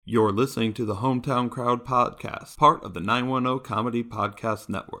You're listening to the Hometown Crowd Podcast, part of the 910 Comedy Podcast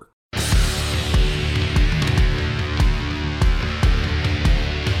Network.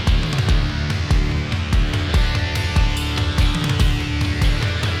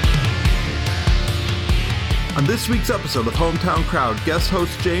 On this week's episode of Hometown Crowd, guest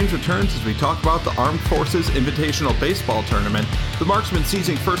host James returns as we talk about the Armed Forces Invitational Baseball Tournament, the Marksmen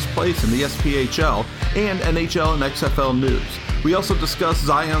seizing first place in the SPHL, and NHL and XFL news. We also discuss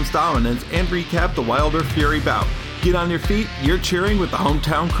Zion's dominance and recap the Wilder Fury bout. Get on your feet, you're cheering with the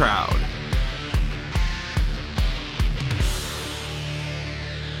Hometown Crowd.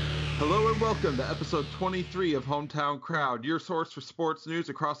 Hello and welcome to episode 23 of Hometown Crowd, your source for sports news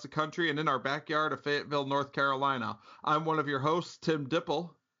across the country and in our backyard of Fayetteville, North Carolina. I'm one of your hosts, Tim Dipple.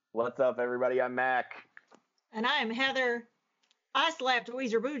 What's up, everybody? I'm Mac. And I'm Heather. I slapped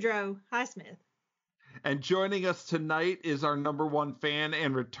Weezer Boudreaux Highsmith. And joining us tonight is our number one fan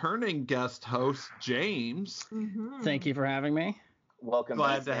and returning guest host, James. Mm-hmm. Thank you for having me. Welcome.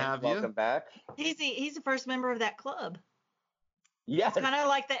 Glad to have you. Welcome back. He's the first member of that club. Yes. It's kind of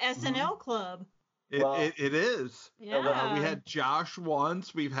like the SNL club. It is. Yeah. We had Josh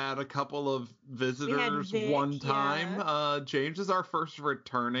once. We've had a couple of visitors Vic, one time. Yeah. James is our first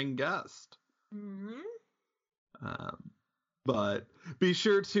returning guest. Mm-hmm. But be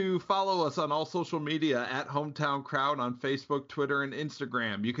sure to follow us on all social media at Hometown Crowd on Facebook, Twitter, and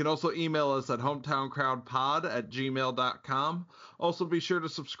Instagram. You can also email us at hometowncrowdpod@gmail.com. Also, be sure to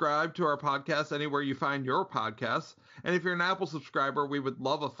subscribe to our podcast anywhere you find your podcasts. And if you're an Apple subscriber, we would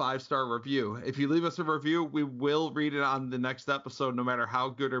love a 5-star review. If you leave us a review, we will read it on the next episode, no matter how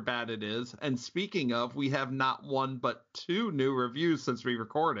good or bad it is. And speaking of, we have not one but 2 new reviews since we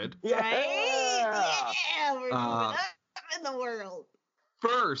recorded. Yeah, we're moving up in the world.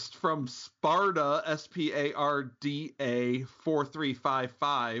 First, from Sparda, Sparda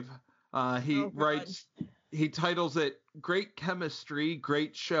 4355, he writes, he titles it, "Great Chemistry,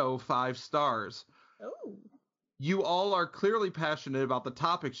 Great Show, 5 stars. Oh. You all are clearly passionate about the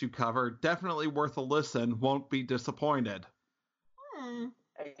topics you cover. Definitely worth a listen. Won't be disappointed."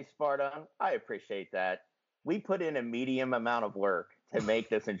 Hey, Sparta, I appreciate that. We put in a medium amount of work to make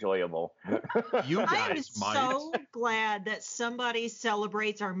this enjoyable. You guys I am might. so glad that somebody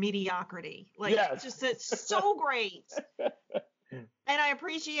celebrates our mediocrity. Like, yes. it's so great. And I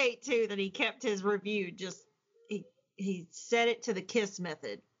appreciate, too, that he kept his review. He set it to the KISS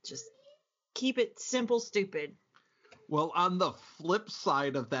method. Just keep it simple, stupid. Well, on the flip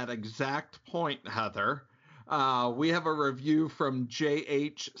side of that exact point, Heather, we have a review from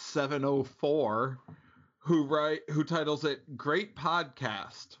JH704 who titles it "Great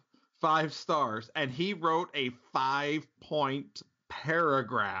Podcast, 5 stars," and he wrote a 5-point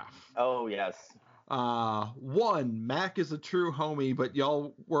paragraph. Oh, yes. 1, Mac is a true homie, but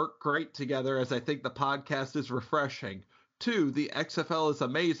y'all work great together as I think the podcast is refreshing. 2, the XFL is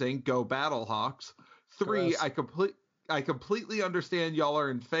amazing. Go Battlehawks. 3, I completely understand y'all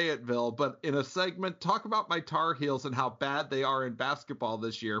are in Fayetteville, but in a segment, talk about my Tar Heels and how bad they are in basketball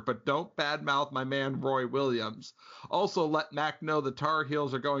this year, but don't badmouth my man Roy Williams. Also, let Mac know the Tar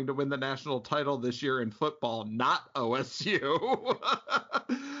Heels are going to win the national title this year in football, not OSU.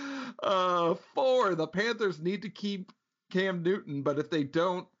 4, the Panthers need to keep Cam Newton, but if they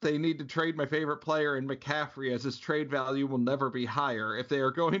don't, they need to trade my favorite player in McCaffrey, as his trade value will never be higher. If they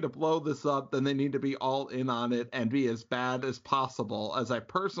are going to blow this up, then they need to be all in on it and be as bad as possible, as I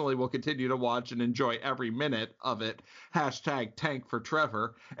personally will continue to watch and enjoy every minute of it. #tank for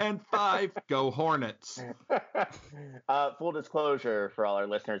Trevor. And 5, go Hornets. Full disclosure for all our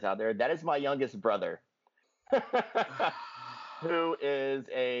listeners out there, that is my youngest brother. Who is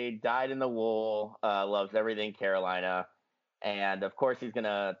a dyed-in-the-wool, loves everything Carolina. And of course he's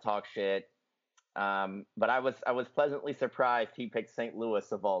gonna talk shit. But I was pleasantly surprised he picked St.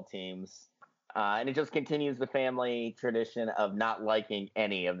 Louis of all teams. And it just continues the family tradition of not liking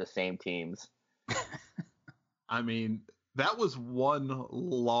any of the same teams. I mean, that was one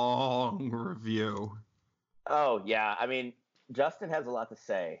long review. Oh yeah. I mean, Justin has a lot to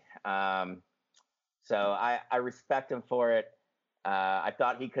say. So I respect him for it. I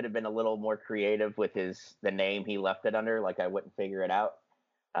thought he could have been a little more creative with the name he left it under, like I wouldn't figure it out.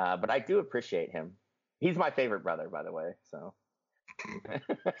 But I do appreciate him. He's my favorite brother, by the way. So.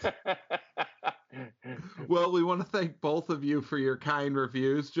 Well, we want to thank both of you for your kind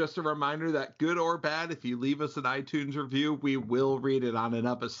reviews. Just a reminder that good or bad, if you leave us an iTunes review, we will read it on an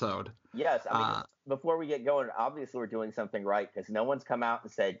episode. Yes. I mean, before we get going, obviously we're doing something right because no one's come out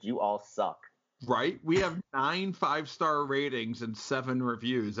and said, you all suck. Right? We have 9 5-star ratings and 7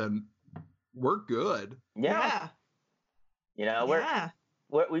 reviews, and we're good. Yeah. You know,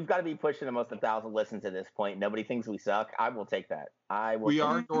 We've got to be pushing almost 1,000 listens at this point. Nobody thinks we suck. I will take that. We take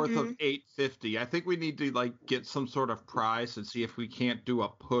are north of 850. I think we need to like get some sort of prize and see if we can't do a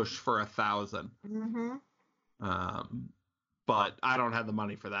push for 1,000. But I don't have the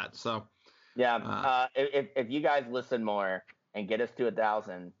money for that. So yeah, if you guys listen more and get us to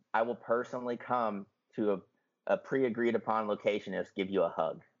 1,000, I will personally come to a pre-agreed upon location and just give you a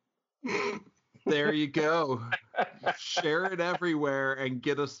hug. There you go. Share it everywhere and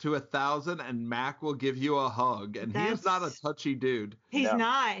get us to 1,000, and Mac will give you a hug. And he is not a touchy dude. He's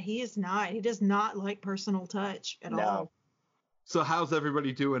not. He is not. He does not like personal touch at all. So how's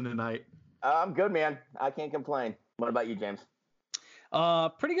everybody doing tonight? I'm good, man. I can't complain. What about you, James?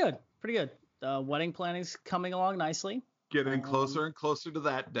 Pretty good. Pretty good. Wedding planning's coming along nicely. Getting closer and closer to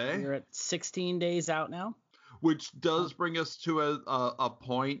that day. We're at 16 days out now. Which does bring us to a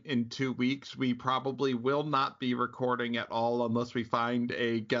point in 2 weeks. We probably will not be recording at all unless we find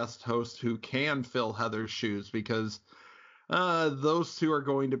a guest host who can fill Heather's shoes, because those two are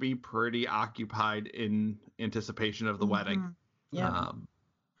going to be pretty occupied in anticipation of the wedding. Yeah.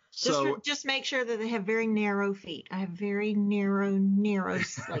 Just make sure that they have very narrow feet. I have very narrow,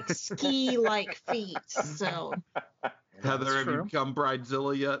 like ski-like feet. So. Heather, have you become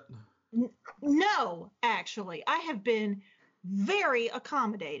bridezilla yet? No, actually, I have been very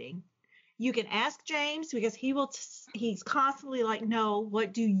accommodating. You can ask James because he's constantly like, no,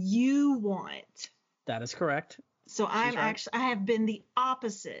 what do you want? That is correct. So I have been the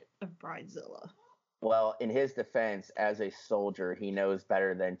opposite of bridezilla. Well, in his defense, as a soldier, he knows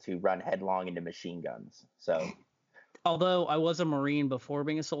better than to run headlong into machine guns. So, although I was a Marine before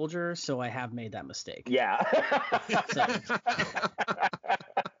being a soldier, so I have made that mistake. Yeah.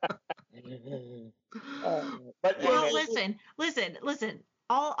 Well, listen.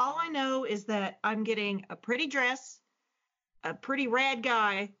 All I know is that I'm getting a pretty dress, a pretty rad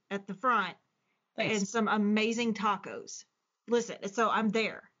guy at the front, and some amazing tacos. Listen, so I'm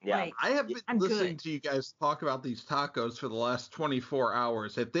there. Yeah. Like, I have been listening to you guys talk about these tacos for the last 24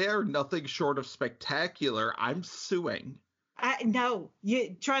 hours. If they are nothing short of spectacular, I'm suing. No,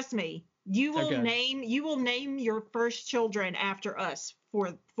 you trust me. You will name your first children after us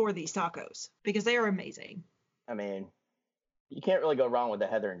for these tacos because they are amazing. I mean, you can't really go wrong with the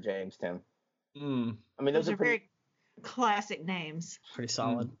Heather and James, Tim. I mean, those are very classic names. Pretty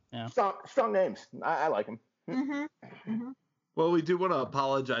solid. Yeah. Strong names. I like them. Well, we do want to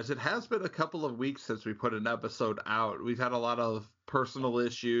apologize. It has been a couple of weeks since we put an episode out. We've had a lot of personal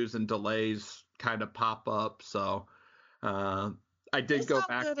issues and delays kind of pop up. So I did go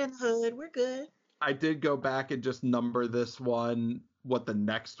back. Good in the hood. We're good. I did go back and just number this one, what the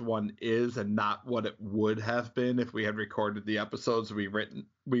next one is, and not what it would have been if we had recorded the episodes we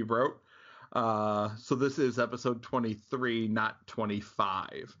wrote. So this is episode 23, not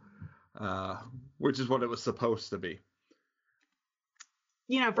 25, which is what it was supposed to be.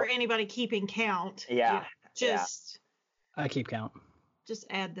 For anybody keeping count. Yeah. I keep count. Just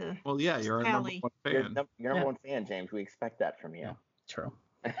add the. Well, yeah, you're a number one fan. You're number one fan, James. We expect that from you. Yeah, true.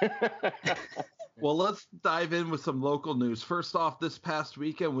 Well, let's dive in with some local news. First off, this past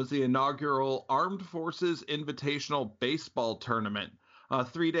weekend was the inaugural Armed Forces Invitational Baseball Tournament, a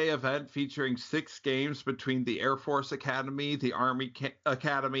 3-day event featuring 6 games between the Air Force Academy, the Army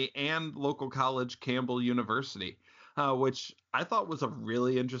Academy, and local college Campbell University, which I thought was a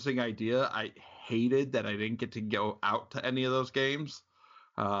really interesting idea. I hated that I didn't get to go out to any of those games.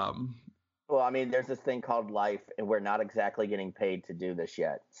 Well, I mean, there's this thing called life, and we're not exactly getting paid to do this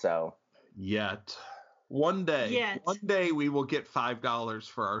yet. So one day we will get $5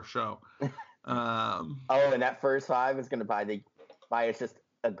 for our show. And that first $5 is going to buy us just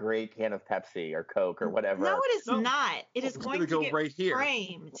a great can of Pepsi or Coke or whatever. No, it is not. It is going to go get right here.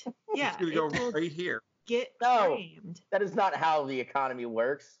 Framed. Yeah, it's going to go right here. Get framed. That is not how the economy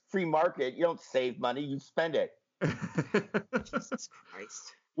works. Free market. You don't save money, you spend it. Jesus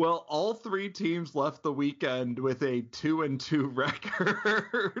Christ. Well, all 3 teams left the weekend with a 2-2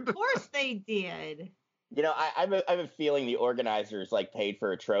 record. Of course they did. I have a feeling the organizers paid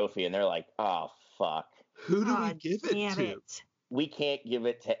for a trophy and they're like, oh fuck. Who do we give it to? We can't give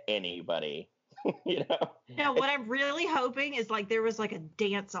it to anybody. No, what I'm really hoping is there was a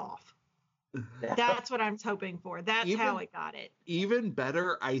dance off. That's what I'm hoping for. That's how I got it. Even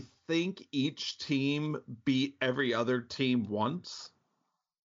better, I think each team beat every other team once.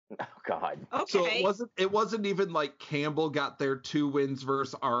 Oh God. Okay. So it wasn't even like Campbell got their 2 wins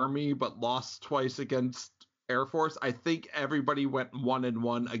versus Army but lost twice against Air Force. I think everybody went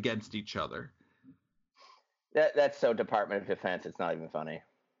 1-1 against each other. That's so Department of Defense. It's not even funny.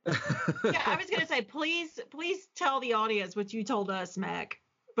 Yeah, I was gonna say, please tell the audience what you told us, Mac.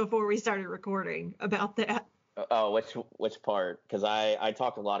 before we started recording about that. Oh, which part? Because I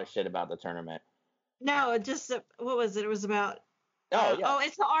talked a lot of shit about the tournament. No, just what was it? It was about. Yeah.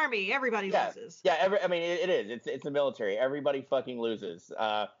 It's the Army. Everybody loses. Yeah, it is. It's the military. Everybody fucking loses.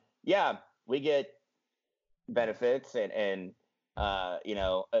 Yeah, we get benefits and a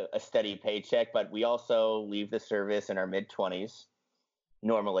steady paycheck, but we also leave the service in our mid-20s,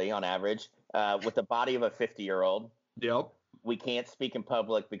 normally on average, with the body of a 50-year-old. Yep. We can't speak in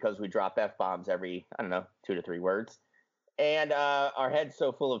public because we drop F-bombs every, 2 to 3 words. And our head's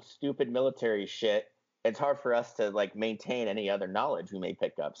so full of stupid military shit, it's hard for us to like maintain any other knowledge we may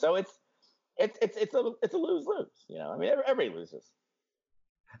pick up. So it's a lose-lose. Everybody loses.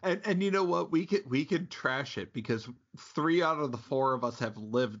 And you know what? We could trash it because 3 out of the 4 of us have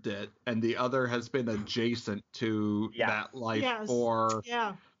lived it, and the other has been adjacent to that life for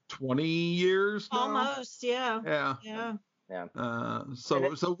 20 years now. Almost, yeah.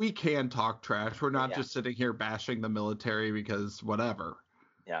 So we can talk trash. We're not just sitting here bashing the military because whatever.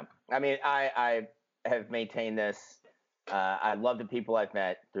 Yeah. I mean, I have maintained this. I love the people I've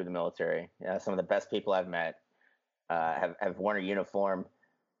met through the military. Some of the best people I've met have worn a uniform.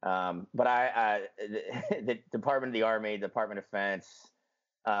 But the Department of the Army, Department of Defense,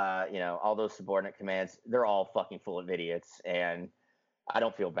 all those subordinate commands, they're all fucking full of idiots. And I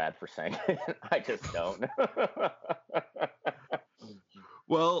don't feel bad for saying it. I just don't.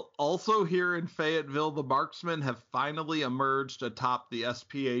 Well, also here in Fayetteville, the Marksmen have finally emerged atop the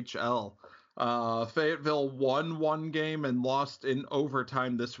SPHL. Fayetteville won 1 game and lost in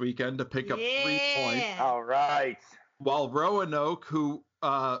overtime this weekend to pick up 3 points. All right. While Roanoke,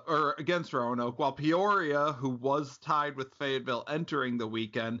 against Roanoke, while Peoria, who was tied with Fayetteville entering the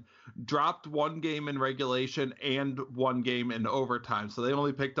weekend, dropped 1 game in regulation and 1 game in overtime. So they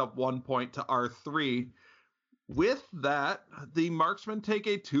only picked up 1 point to our 3. With that, the Marksmen take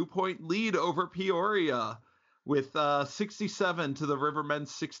a 2-point lead over Peoria with 67 to the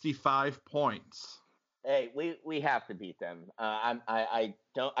Rivermen's 65 points. Hey, we have to beat them. I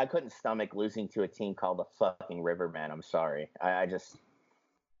couldn't stomach losing to a team called the fucking Rivermen. I'm sorry. I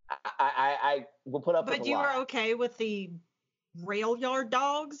will put up with a lot. But you were okay with the rail yard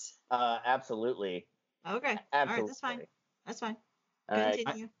dogs? Absolutely. Okay. Absolutely. All right, that's fine.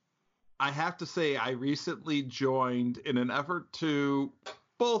 Continue. I have to say, I recently joined in an effort to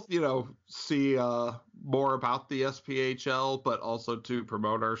both, see more about the SPHL, but also to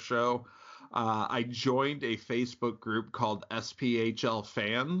promote our show. I joined a Facebook group called SPHL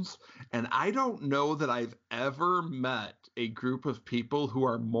Fans, and I don't know that I've ever met a group of people who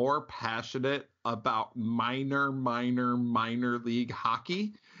are more passionate about minor league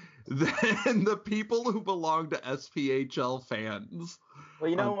hockey than the people who belong to SPHL Fans. Well,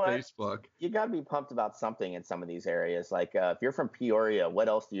 you know on what? Facebook. You got to be pumped about something in some of these areas. Like, if you're from Peoria, what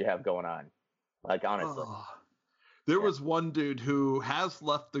else do you have going on? Like, honestly. There was one dude who has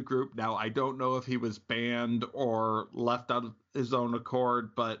left the group now. I don't know if he was banned or left out of his own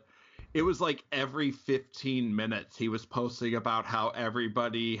accord, but it was like every 15 minutes he was posting about how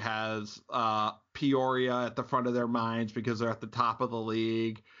everybody has Peoria at the front of their minds because they're at the top of the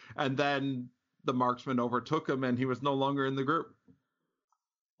league. And then the Marksmen overtook him and he was no longer in the group.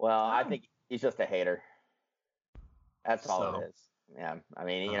 Well, I think he's just a hater. That's all it is. Yeah. I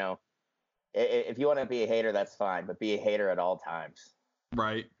mean, if you want to be a hater, that's fine, but be a hater at all times.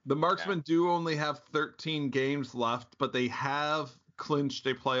 Right. The Marksmen do only have 13 games left, but they have clinched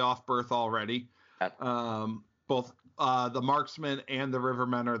a playoff berth already. Both the Marksmen and the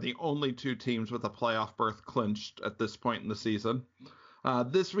Rivermen are the only 2 teams with a playoff berth clinched at this point in the season.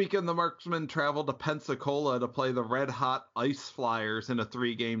 This weekend, the Marksmen traveled to Pensacola to play the Red Hot Ice Flyers in a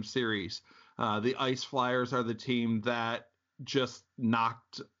 3-game series. The Ice Flyers are the team that just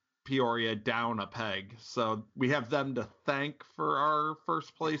knocked Peoria down a peg. So we have them to thank for our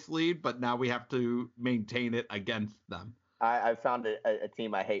first place lead, but now we have to maintain it against them. I found a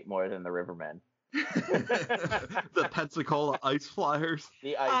team I hate more than the Rivermen. The Pensacola Ice Flyers.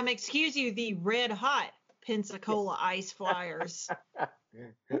 Excuse you, the Red Hot Pensacola Ice Flyers.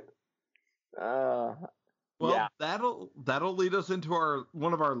 That'll lead us into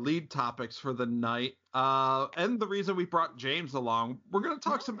one of our lead topics for the night. And the reason we brought James along, we're going to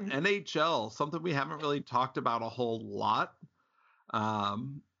talk some NHL, something we haven't really talked about a whole lot.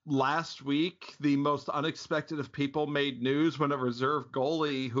 Last week, the most unexpected of people made news when a reserve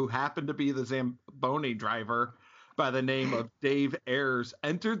goalie who happened to be the Zamboni driver by the name of Dave Ayres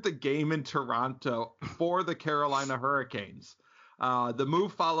entered the game in Toronto for the Carolina Hurricanes. The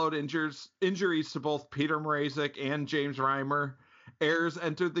move followed injuries to both Peter Mrazek and James Reimer, Ayers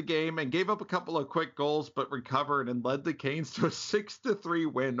entered the game and gave up a couple of quick goals, but recovered and led the Canes to a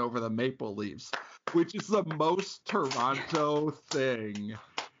 6-3 win over the Maple Leafs, which is the most Toronto thing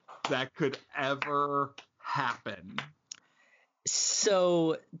that could ever happen.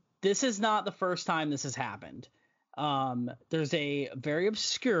 So this is not the first time this has happened. There's a very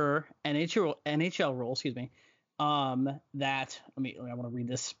obscure NHL rule, that I want to read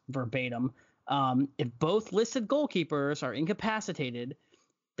this verbatim. If both listed goalkeepers are incapacitated,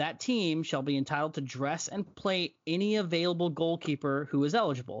 that team shall be entitled to dress and play any available goalkeeper who is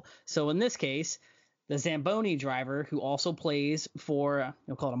eligible. So in this case, the Zamboni driver, who also plays for,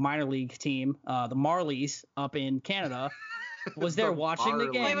 we'll call it a minor league team, the Marlies up in Canada, was there watching the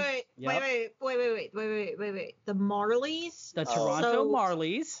game. Wait. The Marlies? The Toronto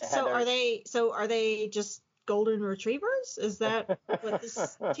Marlies. So are they just golden retrievers? Is that what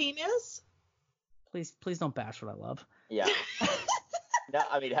this team is? Please don't bash what I love. Yeah. No,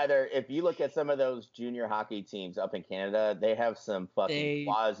 I mean, Heather, if you look at some of those junior hockey teams up in Canada, they have some fucking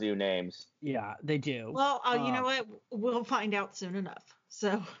wazoo names. Yeah, they do. Well, you know what? We'll find out soon enough.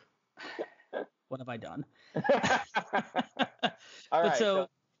 So. What have I done? All right. So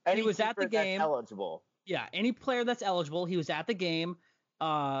he was at the game. Eligible. Yeah, any player that's eligible. He was at the game.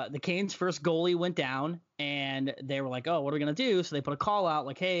 The Canes' first goalie went down, and they were like, "Oh, what are we gonna do?" So they put a call out,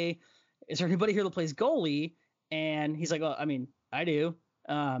 like, "Hey, is there anybody here that plays goalie?" And he's like, "Oh, I mean, I do."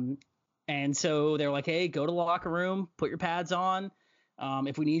 And so they're like, "Hey, go to the locker room, put your pads on.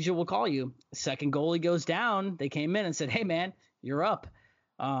 If we need you, we'll call you." Second goalie goes down. They came in and said, "Hey, man, you're up."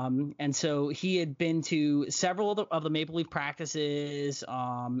 And so he had been to several of the Maple Leaf practices,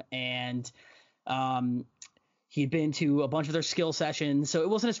 and he'd been to a bunch of their skill sessions. So it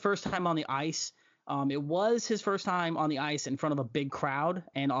wasn't his first time on the ice. It was his first time on the ice in front of a big crowd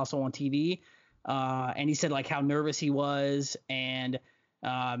and also on TV. And he said like how nervous he was. And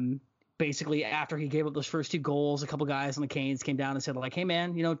basically after he gave up those first two goals, a couple guys on the Canes came down and said like, "Hey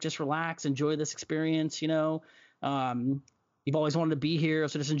man, just relax, enjoy this experience. You've always wanted to be here,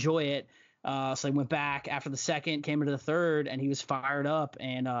 so just enjoy it." So they went back after the second, came into the third, and he was fired up,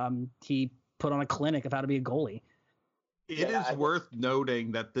 and he put on a clinic of how to be a goalie. It is worth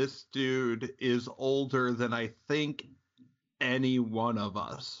noting that this dude is older than I think any one of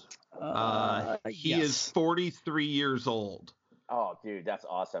us. He is 43 years old. Oh, dude, that's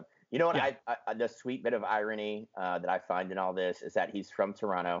awesome. You know what? Yeah. The sweet bit of irony that I find in all this is that he's from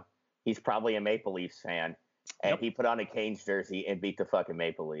Toronto. He's probably a Maple Leafs fan. And he put on a Canes jersey and beat the fucking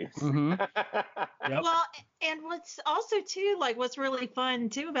Maple Leafs. Mm-hmm. Yep. Well, and what's also too, like, what's really fun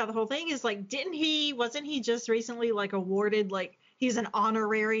too about the whole thing is like, wasn't he just recently like awarded, like, he's an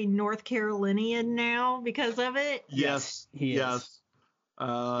honorary North Carolinian now because of it? Yes, he is.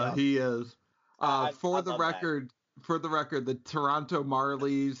 He is. For the record, the Toronto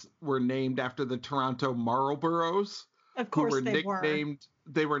Marlies were named after the Toronto Marlboros. Of course they were.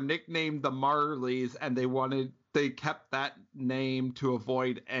 They were nicknamed the Marlies, and they kept that name to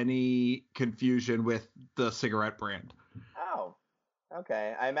avoid any confusion with the cigarette brand. Oh,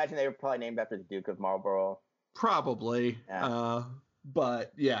 okay. I imagine they were probably named after the Duke of Marlborough. Probably. Yeah.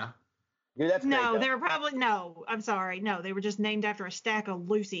 But yeah. Dude, that's no, great, they were probably no. I'm sorry, no, they were just named after a stack of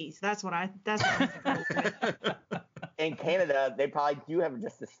Lucy's. That's what I'm with. In Canada, they probably do have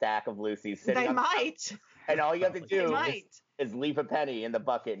just a stack of Lucy's sitting. They might. And all you have to do is leave a penny in the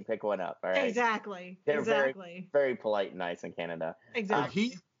bucket and pick one up. All right. Exactly. They're very, very polite and nice in Canada.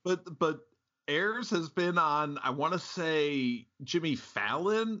 Exactly. But Ayers has been on, I want to say Jimmy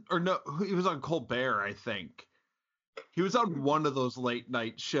Fallon, or no, he was on Colbert, I think. He was on one of those late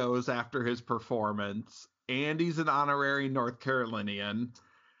night shows after his performance, and he's an honorary North Carolinian.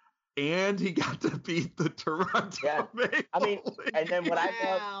 And he got to beat the Toronto Maple I mean, and then what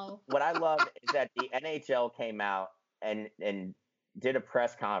I love is that the NHL came out and did a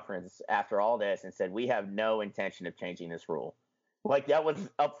press conference after all this and said, "We have no intention of changing this rule." Like, that was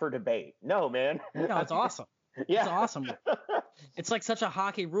up for debate. No, man. No, it's awesome. Yeah. It's awesome. It's like such a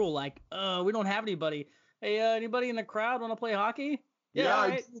hockey rule. Like, we don't have anybody. Hey, anybody in the crowd want to play hockey? Yeah,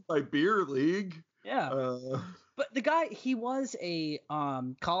 right. I do my beer league. Yeah. But the guy, he was a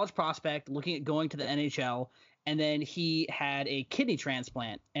college prospect looking at going to the NHL, and then he had a kidney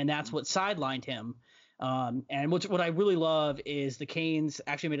transplant, and that's what sidelined him. And what I really love is the Canes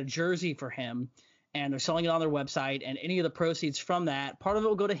actually made a jersey for him, and they're selling it on their website, and any of the proceeds from that, part of it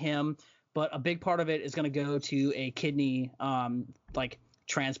will go to him, but a big part of it is going to go to a kidney like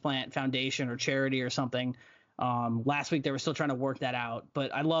transplant foundation or charity or something. Last week they were still trying to work that out,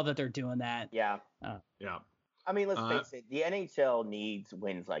 but I love that they're doing that. Yeah. Yeah. I mean, let's face it. The NHL needs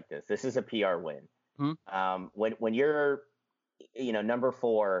wins like this. This is a PR win. Mm-hmm. When you're number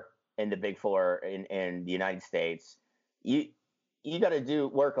 4 in the Big Four in the United States, you got to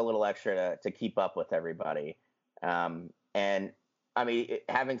work a little extra to keep up with everybody. And I mean,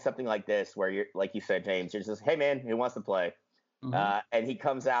 having something like this where you're, like you said, James, you're just, hey man, who wants to play? Mm-hmm. And he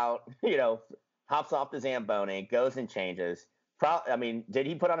comes out, hops off the Zamboni, goes and changes. I mean, did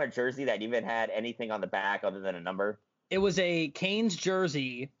he put on a jersey that even had anything on the back other than a number? It was a Canes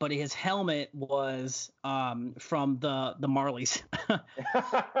jersey, but his helmet was from the Marlies.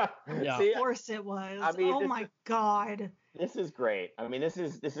 Yeah. See, of course it was. I mean, my God. This is great. I mean, this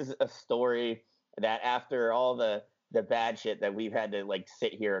is a story that after all the bad shit that we've had to like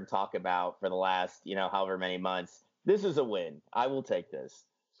sit here and talk about for the last, however many months, this is a win. I will take this.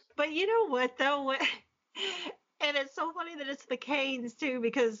 But you know what though? And it's so funny that it's the Canes too,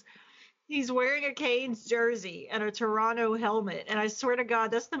 because he's wearing a Canes jersey and a Toronto helmet. And I swear to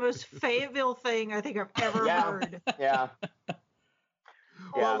God, that's the most Fayetteville thing I think I've ever heard. Yeah.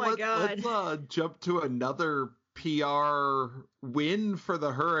 Oh my God. Let's jump to another PR win for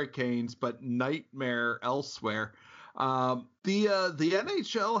the Hurricanes, but nightmare elsewhere. The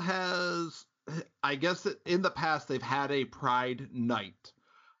NHL has, I guess in the past, they've had a Pride Night.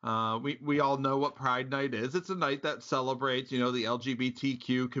 We all know what Pride Night is. It's a night that celebrates, the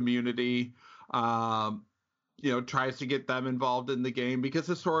LGBTQ community, tries to get them involved in the game because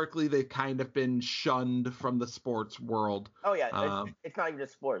historically they've kind of been shunned from the sports world. Oh yeah, it's not even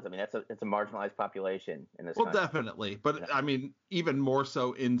just sports. I mean, it's a marginalized population in this. Well, country. Definitely, but I mean, even more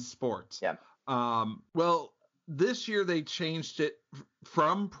so in sports. Yeah. Well, this year they changed it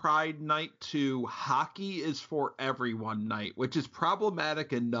from Pride Night to Hockey is for Everyone Night, which is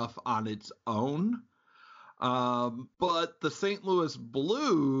problematic enough on its own. But the St. Louis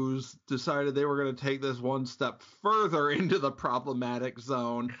Blues decided they were going to take this one step further into the problematic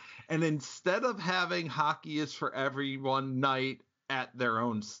zone. And instead of having Hockey is for Everyone Night at their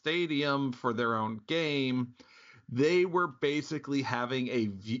own stadium for their own game, they were basically having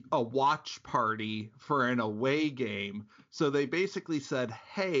a watch party for an away game. So they basically said,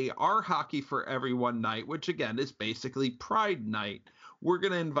 hey, our Hockey for Everyone night, which again is basically Pride Night, we're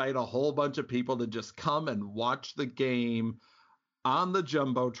going to invite a whole bunch of people to just come and watch the game on the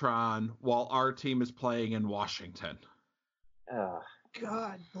Jumbotron while our team is playing in Washington.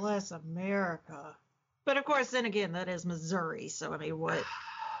 God bless America. But of course, then again, that is Missouri. So, I mean, what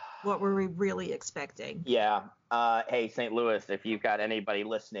were we really expecting? Yeah. Hey, St. Louis, if you've got anybody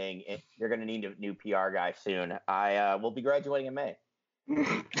listening, you're going to need a new PR guy soon. I will be graduating in May.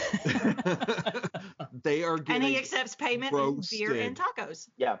 They are getting and he accepts payment in beer and tacos.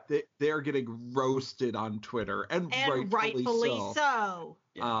 Yeah. They are getting roasted on Twitter, and rightfully so.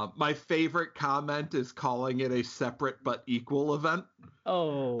 My favorite comment is calling it a separate but equal event.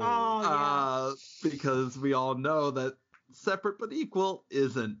 Yeah. Because we all know that separate but equal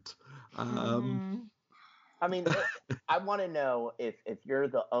isn't. I mean, I want to know if you're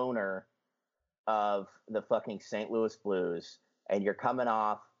the owner of the fucking St. Louis Blues and you're coming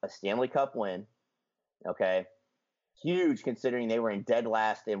off a Stanley Cup win, okay? Huge considering they were in dead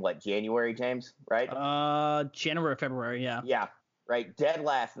last in January, James, right? January, February, yeah. Yeah, right. Dead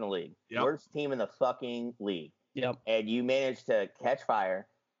last in the league. Yep. Worst team in the fucking league. Yep. And you managed to catch fire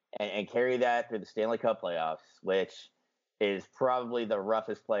and carry that through the Stanley Cup playoffs, which is probably the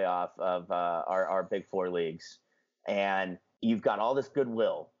roughest playoff of our Big Four leagues. And you've got all this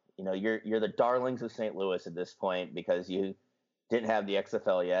goodwill. You're the darlings of St. Louis at this point because you didn't have the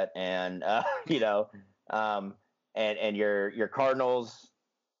XFL yet, and and your Cardinals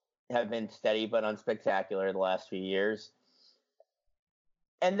have been steady but unspectacular the last few years.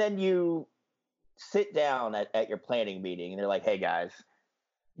 And then you sit down at your planning meeting, and they're like, "Hey guys,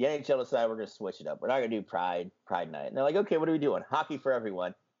 the NHL decided we're going to switch it up. We're not going to do Pride Night." And they're like, "Okay, what are we doing? Hockey for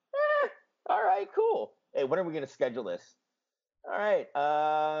everyone." All right, cool. Hey, when are we going to schedule this? All right,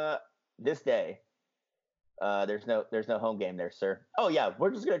 this day. There's no home game there, sir. Oh yeah, we're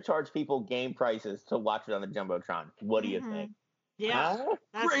just going to charge people game prices to watch it on the Jumbotron. What do you think? Yeah.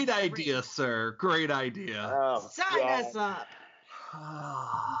 Great idea, sir. Great idea. Oh, sign us up.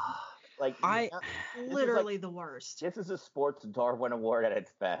 Literally the worst. This is a sports Darwin Award at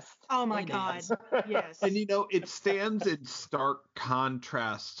its best. Oh my God. Yes. And it stands in stark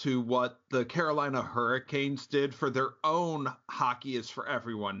contrast to what the Carolina Hurricanes did for their own Hockey is for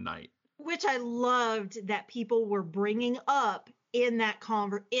Everyone night. Which I loved that people were bringing up in that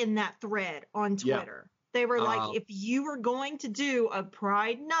thread on Twitter. Yeah. They were like, if you were going to do a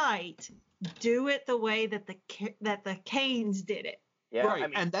Pride Night, do it the way that the Canes did it. Yeah,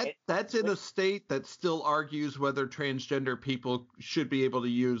 right. And that's in a state that still argues whether transgender people should be able to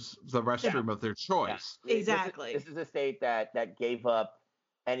use the restroom of their choice. Yeah. Exactly. This is a state that gave up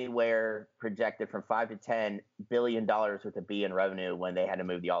anywhere projected from $5 to $10 billion worth of B in revenue when they had to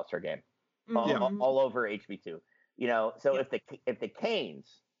move the All-Star game, all over HB2. So if the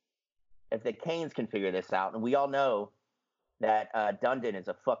Canes can figure this out, and we all know that Dundon is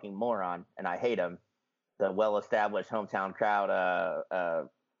a fucking moron, and I hate him. The well-established hometown crowd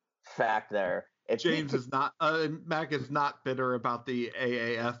fact there. James is not Mac is not bitter about the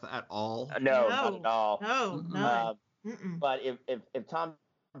AAF at all. No, not at all. No. But if Tom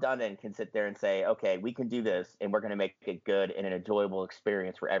Dundon can sit there and say, okay, we can do this, and we're going to make it good and an enjoyable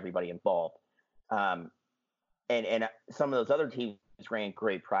experience for everybody involved. And some of those other teams ran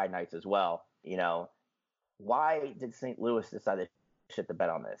great Pride nights as well. Why did St. Louis decide to shit the bed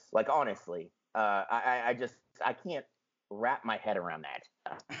on this? Like, honestly. I can't wrap my head around that.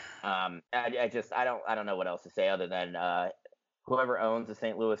 I don't know what else to say other than whoever owns the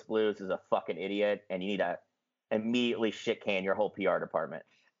St. Louis Blues is a fucking idiot, and you need to immediately shit can your whole PR department.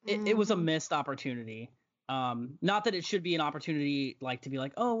 It was a missed opportunity. Not that it should be an opportunity like to be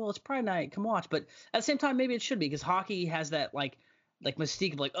like, oh well, it's Pride Night, come watch, but at the same time maybe it should be, because hockey has that like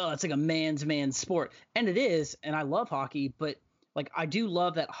mystique of like, oh, it's like a man's sport, and it is, and I love hockey, but like, I do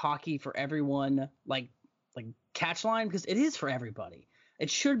love that hockey for everyone, like catch line, because it is for everybody. It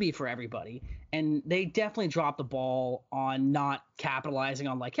should be for everybody. And they definitely dropped the ball on not capitalizing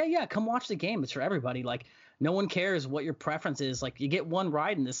on like, hey, yeah, come watch the game. It's for everybody. Like, no one cares what your preference is. Like, you get one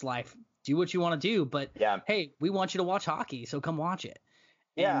ride in this life. Do what you want to do. But, hey, we want you to watch hockey, so come watch it.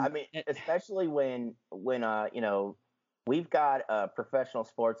 Yeah, especially when we've got a professional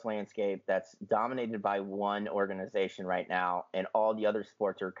sports landscape that's dominated by one organization right now, and all the other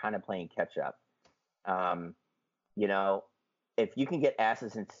sports are kind of playing catch up. If you can get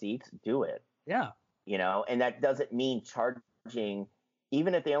asses in seats, do it. Yeah. And that doesn't mean charging,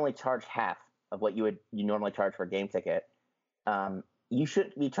 even if they only charge half of what you normally charge for a game ticket. You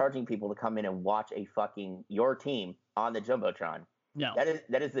shouldn't be charging people to come in and watch your team on the Jumbotron. No.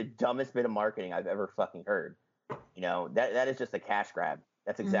 That is the dumbest bit of marketing I've ever fucking heard. That is just a cash grab.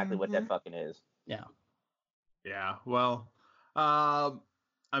 That's exactly what that fucking is. Yeah. Yeah. Well, I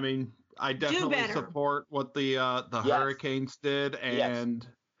definitely support what the Hurricanes did, and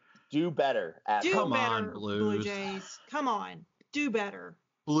do better. Come on, Blue Jays. Come on, do better.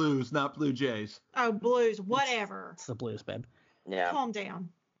 Blues, not Blue Jays. Oh, Blues, whatever. It's the Blues, babe. Yeah. Calm down.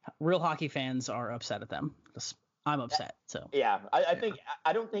 Real hockey fans are upset at them. I'm upset. So yeah,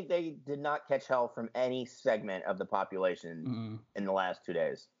 I don't think they did not catch hell from any segment of the population in the last 2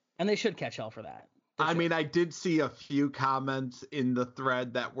 days. And they should catch hell for that. I did see a few comments in the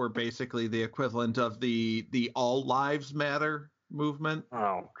thread that were basically the equivalent of the All Lives Matter movement.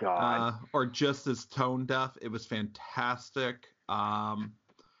 Oh God. Or just as tone deaf. It was fantastic.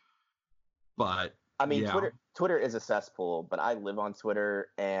 But Twitter is a cesspool, but I live on Twitter,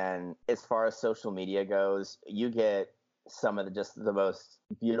 and as far as social media goes, you get some of the most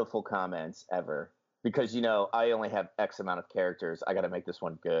beautiful comments ever, because I only have X amount of characters. I got to make this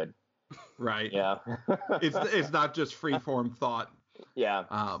one good. Right. Yeah. it's not just free-form thought. Yeah.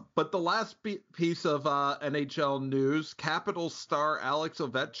 But the last piece of NHL news, Capitals star Alex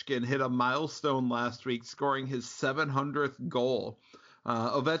Ovechkin hit a milestone last week, scoring his 700th goal.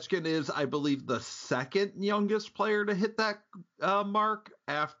 Ovechkin is, I believe, the second youngest player to hit that mark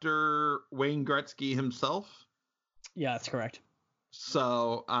after Wayne Gretzky himself. Yeah, that's correct.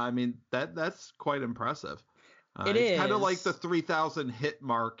 So, that's quite impressive. It is kind of like the 3,000 hit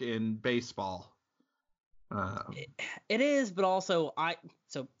mark in baseball. It is, but also I'm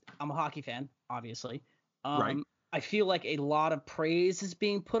a hockey fan, obviously. Right. I feel like a lot of praise is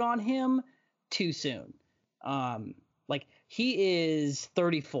being put on him too soon. He is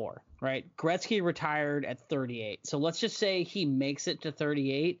 34, right? Gretzky retired at 38. So let's just say he makes it to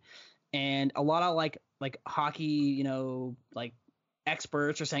 38, and a lot of like hockey,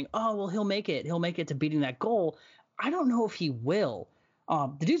 experts are saying, oh, well, he'll make it to beating that goal. I don't know if he will.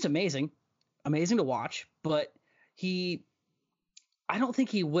 The dude's amazing to watch, but I don't think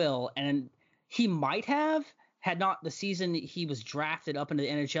he will. And he might have, had not the season he was drafted up into the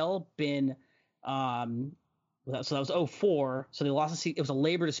NHL been, so that was 2004. So they lost it was a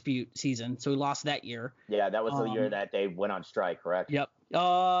labor dispute season. So he lost that year. Yeah. That was the year that they went on strike, correct? Yep.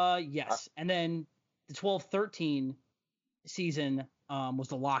 Yes. And then the 12-13 season was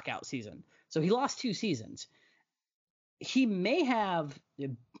the lockout season. So he lost 2 seasons. He may have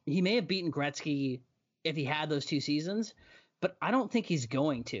beaten Gretzky if he had those 2 seasons, but I don't think he's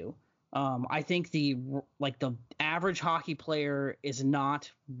going to. I think the average hockey player is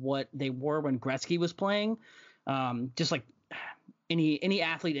not what they were when Gretzky was playing. Just like any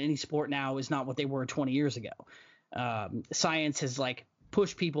athlete in any sport now is not what they were 20 years ago. Science has like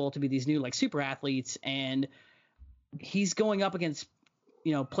pushed people to be these new like super athletes, and he's going up against,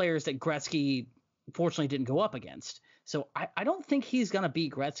 players that Gretzky fortunately didn't go up against. So I don't think he's going to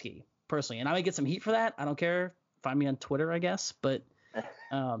beat Gretzky personally. And I might get some heat for that. I don't care. Find me on Twitter, I guess. But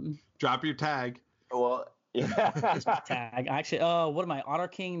drop your tag. Well, yeah. Tag. Actually, what am I? Otter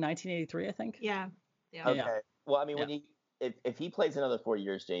King 1983, I think. Yeah. Okay. Yeah. Well, I mean, when if he plays another 4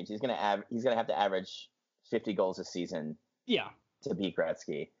 years, James, he's gonna have to average 50 goals a season. Yeah. To beat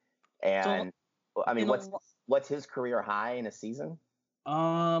Gretzky. And so, I mean, what's his career high in a season?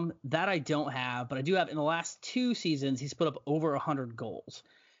 That I don't have, but I do have in the last 2 seasons he's put up over 100 goals.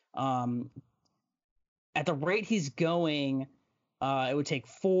 At the rate he's going, it would take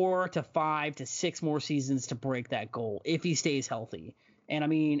 4 to 5 to 6 more seasons to break that goal if he stays healthy. And I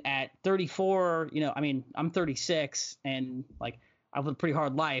mean, at 34, I'm 36 and like I've lived a pretty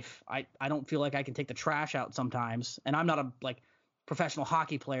hard life. I don't feel like I can take the trash out sometimes, and I'm not a professional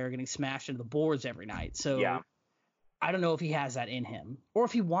hockey player getting smashed into the boards every night. So yeah. I don't know if he has that in him or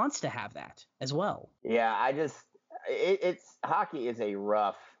if he wants to have that as well. Yeah, it's hockey is a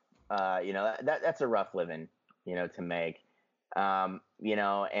rough, that's a rough living, to make, and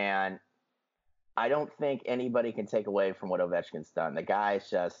I don't think anybody can take away from what Ovechkin's done. The guy's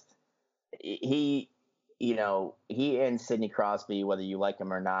just, he and Sidney Crosby, whether you like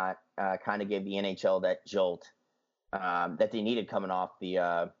him or not, kind of gave the NHL that jolt that they needed coming off the,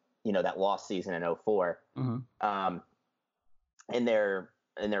 that lost season in 2004. Mm-hmm. And their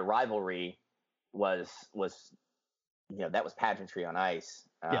rivalry was that was pageantry on ice.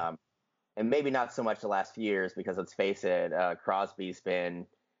 And maybe not so much the last few years because let's face it, Crosby's been,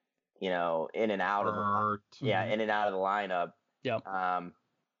 in and out of in and out of the lineup. Yep.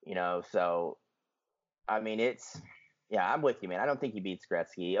 So I mean, I'm with you, man. I don't think he beats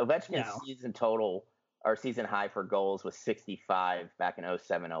Gretzky. Ovechkin's season total or season high for goals was 65 back in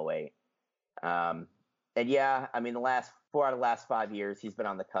 07-08. And yeah, I mean, the last 4 out of the last 5 years, he's been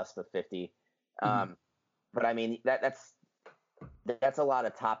on the cusp of 50. But I mean, that's a lot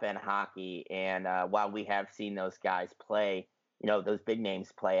of top end hockey. And while we have seen those guys play, those big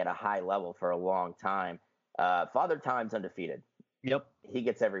names play at a high level for a long time, Father Time's undefeated. Yep. He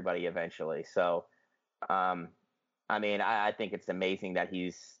gets everybody eventually. So, I mean, I think it's amazing that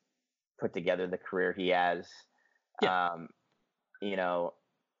he's put together the career he has. Yeah.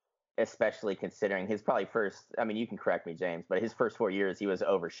 Especially considering his probably first, I mean, you can correct me, James, but his first 4 years, he was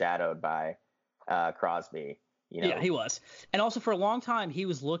overshadowed by Crosby. Yeah, he was. And also for a long time, he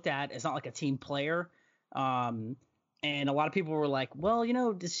was looked at as not like a team player. And a lot of people were like, well,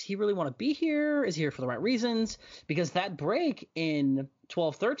 does he really want to be here? Is he here for the right reasons? Because that break in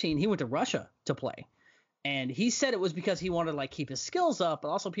 12-13, he went to Russia to play. And he said it was because he wanted to like keep his skills up. But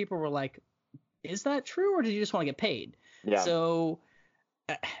also people were like, is that true? Or did you just want to get paid? Yeah. So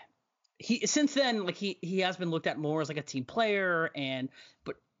he since then, like he has been looked at more as like a team player,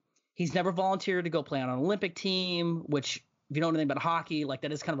 but he's never volunteered to go play on an Olympic team, which if you know anything about hockey, like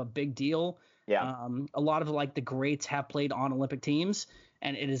that is kind of a big deal. Yeah. A lot of like the greats have played on Olympic teams,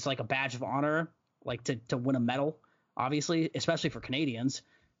 and it is like a badge of honor, like to win a medal, obviously, especially for Canadians.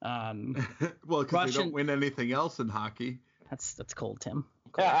 Well, because they don't win anything else in hockey. That's cold, Tim.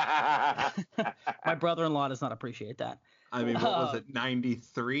 Cold. My brother-in-law does not appreciate that. I mean, what was it?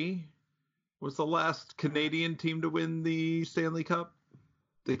 93 was the last Canadian team to win the Stanley Cup.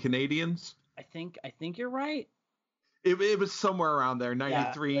 The Canadians. I think you're right. It was somewhere around there,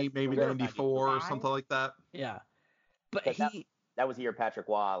 93, maybe 94 or something like that. Yeah, but that was the year Patrick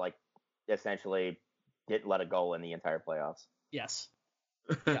Waugh essentially didn't let a goal in the entire playoffs. Yes.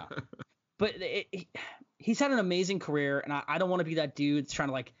 Yeah. But he's had an amazing career, and I don't want to be that dude that's trying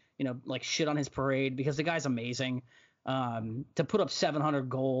to shit on his parade because the guy's amazing. To put up 700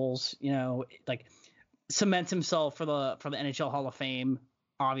 goals, cements himself for the NHL Hall of Fame,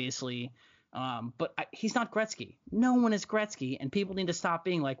 obviously. But he's not Gretzky. No one is Gretzky, and people need to stop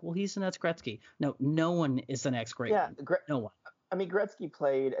being like, well, he's the next Gretzky. No one is the next great one. No one. I mean, Gretzky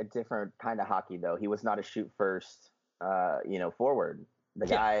played a different kind of hockey, though. He was not a shoot first, forward. The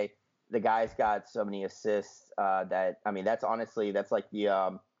guy's got so many assists that's like the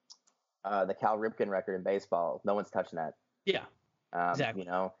Cal Ripken record in baseball. No one's touching that. Yeah, exactly.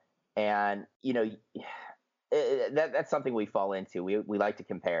 And that's something we fall into. We like to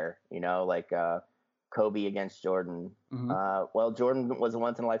compare. Kobe against Jordan. Mm-hmm. Well, Jordan was a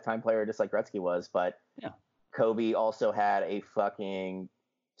once in a lifetime player, just like Gretzky was, but Kobe also had a fucking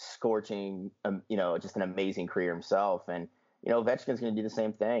scorching, just an amazing career himself. And, Ovechkin's going to do the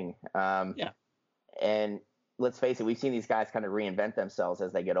same thing. And let's face it, we've seen these guys kind of reinvent themselves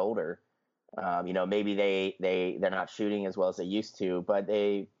as they get older. Maybe they're not shooting as well as they used to, but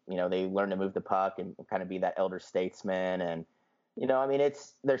they learn to move the puck and kind of be that elder statesman. And,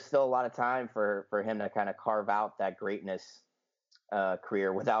 there's still a lot of time for him to kind of carve out that greatness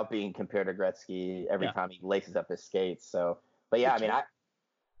career without being compared to Gretzky every time he laces up his skates. So, but yeah,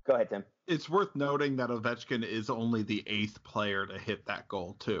 go ahead, Tim. It's worth noting that Ovechkin is only the 8th player to hit that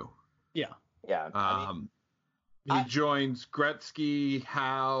goal too. Yeah. He joins Gretzky,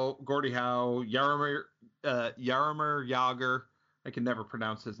 Howe, Gordie Howe, Jaromir Jagr. I can never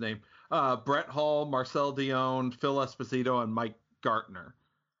pronounce his name. Brett Hull, Marcel Dion, Phil Esposito, and Mike Gartner.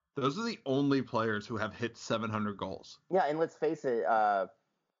 Those are the only players who have hit 700 goals. Yeah, and let's face it.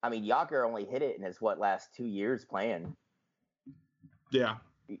 Jagr only hit it in his last 2 years playing. Yeah.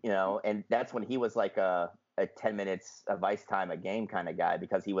 And that's when he was like a 10 minutes of ice time a game kind of guy,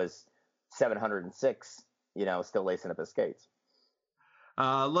 because he was 706. Still lacing up his skates.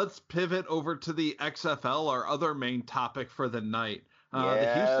 Let's pivot over to the XFL, our other main topic for the night.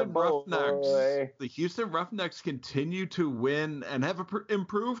 The Houston Roughnecks continue to win and have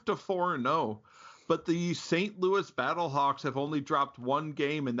improved to 4-0. But the St. Louis Battlehawks have only dropped one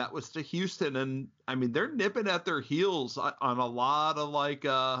game, and that was to Houston. And they're nipping at their heels on a lot of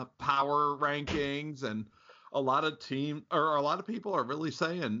power rankings, and a lot of people are really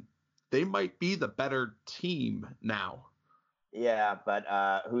saying they might be the better team now. Yeah, but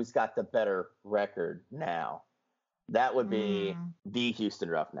who's got the better record now? That would be the Houston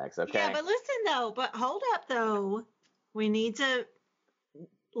Roughnecks, okay? Yeah, but listen, though. But hold up, though. We need to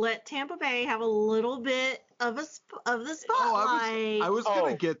let Tampa Bay have a little bit of the spotlight. I was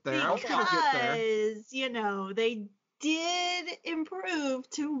going to get there. Because, they did improve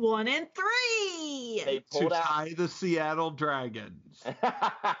to 1-3. They to tie the Seattle Dragons.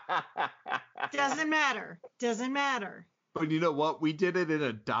 Doesn't matter. But you know what? We did it in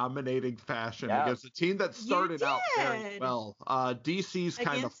a dominating fashion against a team that started out very well. DC's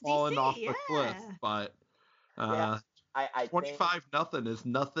kind of fallen off the cliff, but 25-0 is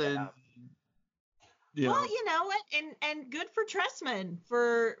nothing. Well, you know what, and good for Trestman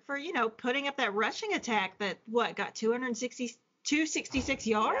for putting up that rushing attack that got 266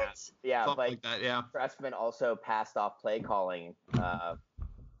 yards. Yeah, something like that. Yeah. Trestman also passed off play calling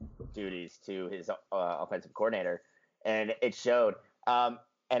duties to his offensive coordinator, and it showed. I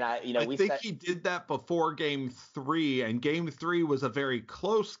think he did that before Game 3, and Game 3 was a very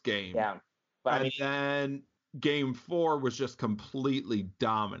close game. Yeah, but then Game 4 was just completely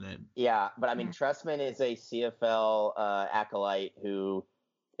dominant. Yeah, but Trestman is a CFL acolyte who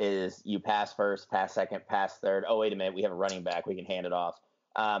is you pass first, pass second, pass third. Oh, wait a minute, we have a running back, we can hand it off.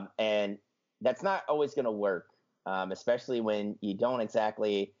 And that's not always going to work, especially when you don't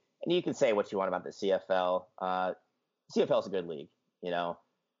exactly. And you can say what you want about the CFL. CFL is a good league,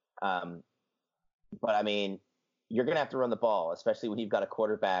 but you're going to have to run the ball, especially when you've got a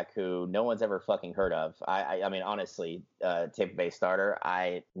quarterback who no one's ever fucking heard of. Honestly, Tampa Bay starter,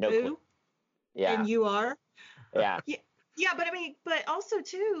 no clue. Yeah. And you are? Yeah. Yeah, but also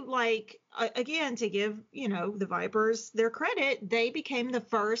too, again, to give, the Vipers their credit, they became the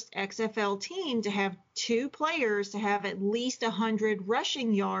first XFL team to have 2 players to have at least 100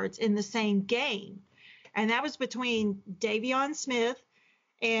 rushing yards in the same game. And that was between Davion Smith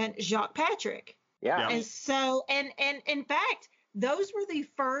and Jacques Patrick. Yeah. And so, and in fact, those were the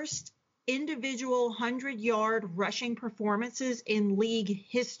first individual 100-yard rushing performances in league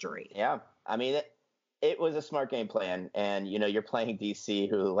history. Yeah. It was a smart game plan. And, you're playing DC,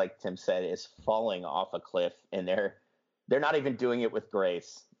 who, like Tim said, is falling off a cliff, and they're not even doing it with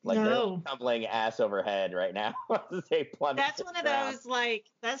grace. No. They're tumbling ass over head right now. That's one of those,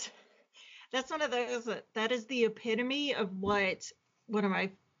 that's one of those, that is the epitome of what one of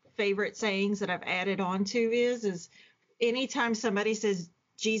my favorite sayings that I've added on to is anytime somebody says,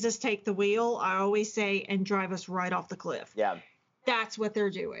 Jesus, take the wheel, I always say, and drive us right off the cliff. Yeah. That's what they're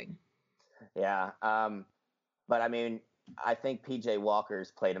doing. Yeah. But I think PJ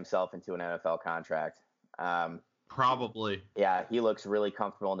Walker's played himself into an NFL contract. Probably. Yeah. He looks really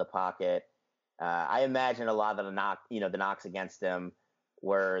comfortable in the pocket. I imagine a lot of the knocks against him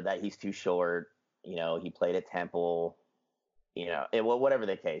were that he's too short. He played at Temple. Whatever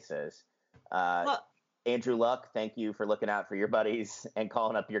the case is. Andrew Luck, thank you for looking out for your buddies and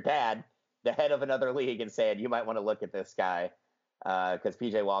calling up your dad, the head of another league, and saying you might want to look at this guy, because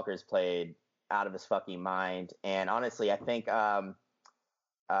PJ Walker's played out of his fucking mind. And honestly, I think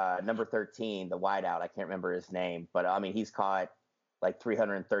number 13, the wideout, I can't remember his name, but he's caught like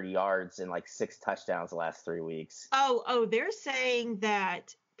 330 yards and like 6 touchdowns the last 3 weeks. Oh, they're saying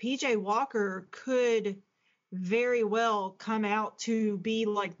that PJ Walker could very well come out to be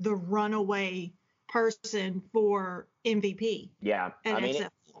like the runaway person for MVP. Yeah. Cam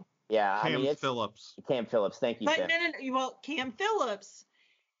Phillips. Cam Phillips. Thank you. But Tim. no. Well, Cam Phillips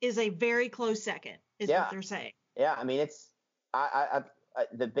is a very close second, is what they're saying. Yeah. I mean, it's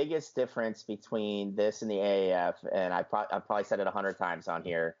the biggest difference between this and the AAF, and I've probably said it 100 times on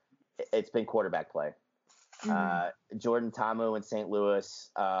here. It's been quarterback play. Mm-hmm. Jordan Ta'amu in St. Louis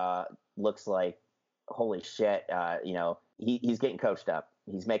looks like, holy shit, he's getting coached up.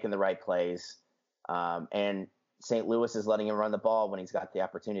 He's making the right plays. And St. Louis is letting him run the ball when he's got the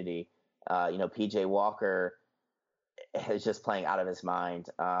opportunity. PJ Walker is just playing out of his mind.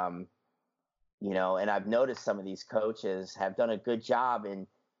 And I've noticed some of these coaches have done a good job in,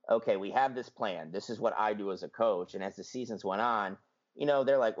 okay, we have this plan. This is what I do as a coach. And as the seasons went on,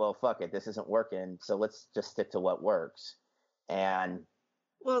 they're like, well, fuck it. This isn't working. So let's just stick to what works. And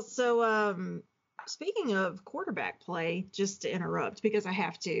speaking of quarterback play, just to interrupt because I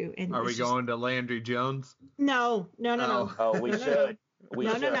have to. And are we going to Landry Jones? No. Oh, we should.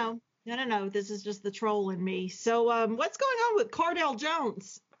 No. This is just the troll in me. So, what's going on with Cardale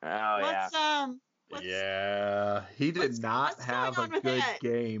Jones? Oh, he did not have a good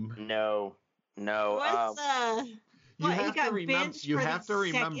game. No. You have to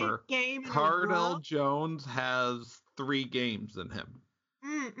remember, Cardale Jones has 3 games in him.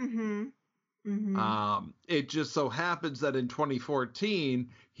 Mm-hmm. Mm-hmm. It just so happens that in 2014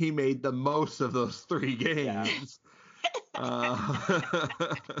 he made the most of those 3 games. Yeah.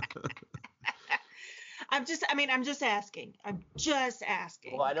 I'm just asking.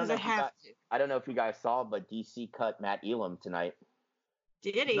 Well, I don't know if you guys saw, but DC cut Matt Elam tonight.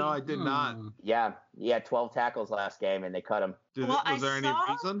 Did he? No, I did not. Yeah, he had 12 tackles last game, and they cut him. Was there any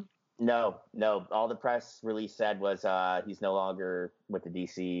reason? No. All the press release said was he's no longer with the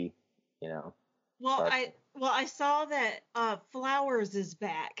DC. I saw that Flowers is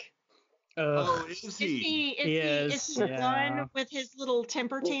back. Is he? Is he done with his little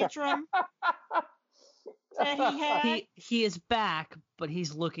temper tantrum that he had? He is back, but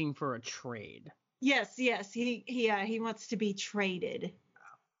he's looking for a trade. Yes. He wants to be traded.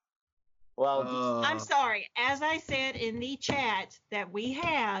 Well, I'm sorry. As I said in the chat that we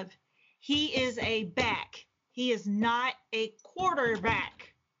have, he is a back. He is not a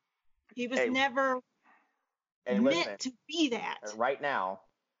quarterback. He was never meant to be that. Right now,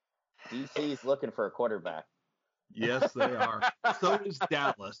 DC's looking for a quarterback. Yes, they are. So is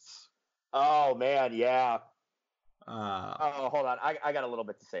Dallas. Oh, man, yeah. Hold on. I got a little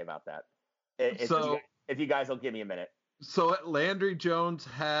bit to say about that. If you guys will give me a minute. So Landry Jones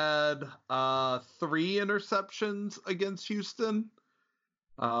had 3 interceptions against Houston,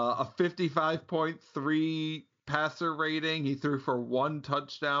 a 55.3 passer rating. He threw for 1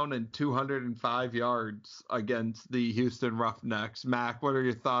 touchdown and 205 yards against the Houston Roughnecks. Mac, what are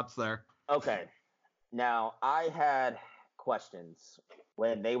your thoughts there? Okay. Now, I had questions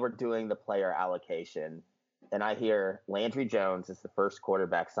when they were doing the player allocation, and I hear Landry Jones is the first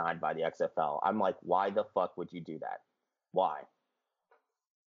quarterback signed by the XFL. I'm like, why the fuck would you do that? Why?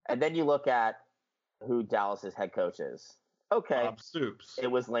 And then you look at who Dallas's head coach is. Okay. Bob Stoops.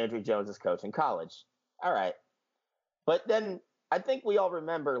 It was Landry Jones's coach in college. All right. But then I think we all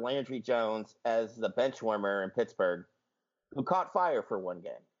remember Landry Jones as the bench warmer in Pittsburgh who caught fire for 1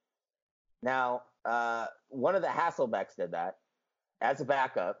 game. Now, one of the Hasselbecks did that as a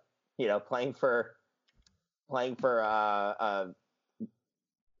backup, playing for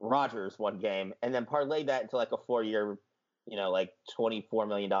Rodgers 1 game, and then parlayed that into like a 4-year, like $24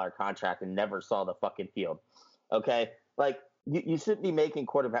 million contract and never saw the fucking field. Okay? Like, you shouldn't be making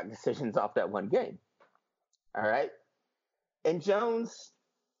quarterback decisions off that 1 game. All right? And Jones,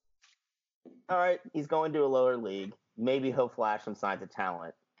 all right, he's going to a lower league. Maybe he'll flash some signs of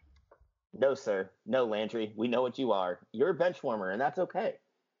talent. No, sir. No, Landry. We know what you are. You're a bench warmer, and that's okay.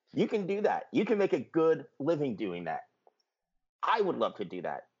 You can do that. You can make a good living doing that. I would love to do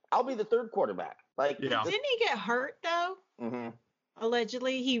that. I'll be the 3rd quarterback. Didn't he get hurt, though? Mm-hmm.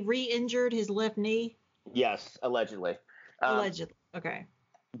 Allegedly. He re-injured his left knee? Yes, allegedly. Allegedly. Okay.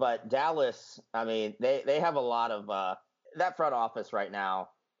 But Dallas, I mean, they have a lot of that front office right now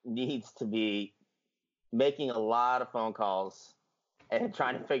needs to be making a lot of phone calls and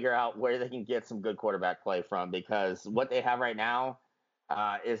trying to figure out where they can get some good quarterback play from, because what they have right now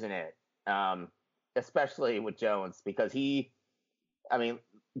isn't it. Especially with Jones, because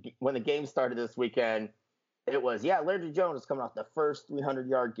when the game started this weekend, it was, Landry Jones is coming off the first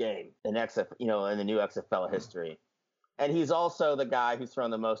 300-yard game in in the new XFL history. And he's also the guy who's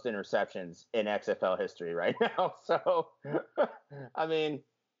thrown the most interceptions in XFL history right now. So, I mean,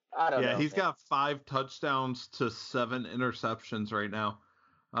 I don't know. Yeah, he's got 5 touchdowns to 7 interceptions right now.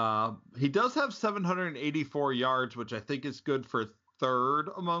 He does have 784 yards, which I think is good for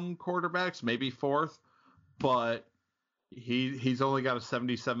 3rd among quarterbacks, maybe 4th, but he's only got a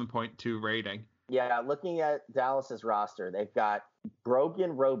 77.2 rating. Yeah, looking at Dallas's roster, they've got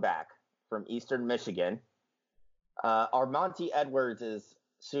Brogan Roback from Eastern Michigan. Armonte Edwards is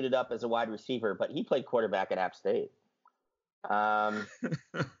suited up as a wide receiver, but he played quarterback at App State.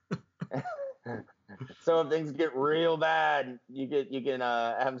 So if things get real bad, you can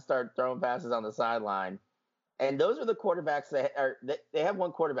have him start throwing passes on the sideline. And those are the quarterbacks they have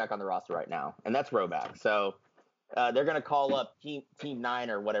one quarterback on the roster right now, and that's Roback. So they're going to call up Team 9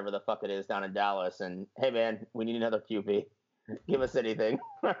 or whatever the fuck it is down in Dallas, and hey man, we need another QB. Give us anything.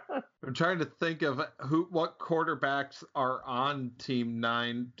 I'm trying to think of what quarterbacks are on Team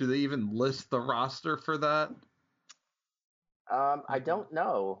 9. Do they even list the roster for that? I don't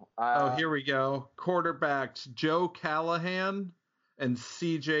know. Here we go. Quarterbacks: Joe Callahan and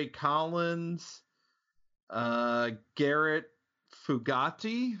CJ Collins, Garrett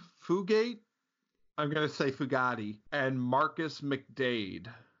Fugate. I'm going to say Fugate, and Marcus McDade.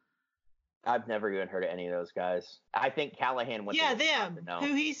 I've never even heard of any of those guys. I think Callahan went. Yeah, them.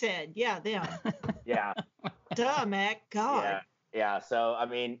 Who he said. Yeah, them. Yeah. Duh, Mac. God. Yeah. So I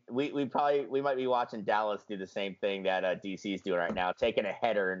mean, we might be watching Dallas do the same thing that DC's doing right now, taking a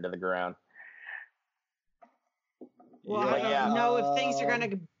header into the ground. Well, I don't know if things are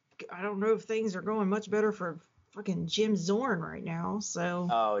gonna. I don't know if things are going much better for fucking Jim Zorn right now. So.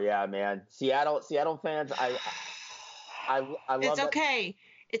 Oh yeah, man. Seattle fans. I love. It's okay.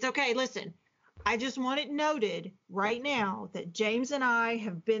 It's okay. Listen, I just want it noted right now that James and I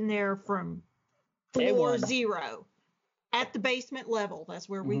have been there from 4-0 at the basement level. That's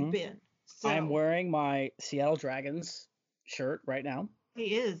where we've been. So, I'm wearing my Seattle Dragons shirt right now.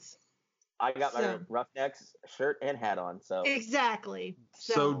 He is. I got my Roughnecks shirt and hat on. So exactly.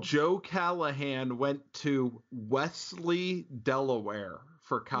 So Joe Callahan went to Wesley, Delaware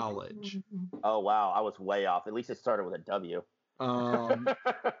for college. Mm-hmm. Oh wow, I was way off. At least it started with a W.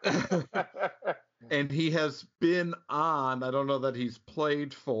 And he has been on, I don't know that he's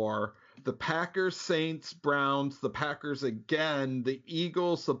played for, the Packers, Saints, Browns, the Packers again, the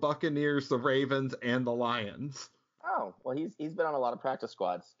Eagles, the Buccaneers, the Ravens, and the Lions. Oh, well, he's been on a lot of practice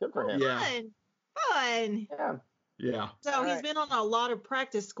squads. Good for him. Yeah. Fun. Yeah. Yeah. So he's been on a lot of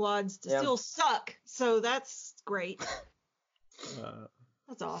practice squads to still suck. So that's great.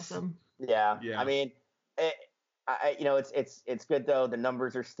 That's awesome. Yeah. I mean, it's good though. The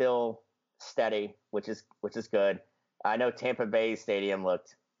numbers are still steady, which is good. I know Tampa Bay Stadium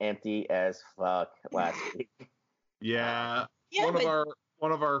looked empty as fuck last week. Yeah.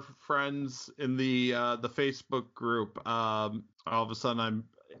 One of our friends in the Facebook group. All of a sudden,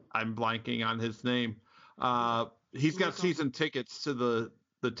 I'm blanking on his name. He's got season tickets to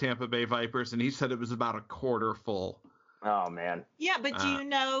the Tampa Bay Vipers, and he said it was about a quarter full. Oh man. Yeah, but do you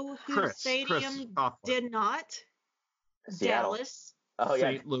know whose stadium did not? Seattle. Dallas. Oh yeah.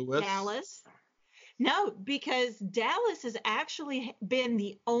 St. Louis. Dallas. No, because Dallas has actually been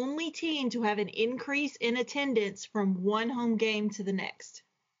the only team to have an increase in attendance from one home game to the next.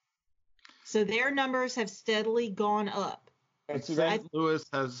 So their numbers have steadily gone up. And St. Louis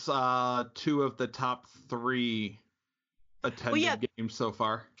has 2 of the top 3 attended games so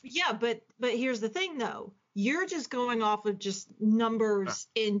far. Yeah, but here's the thing though. You're just going off of just numbers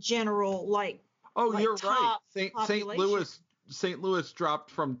in general, like. Oh, you're right. St. Louis dropped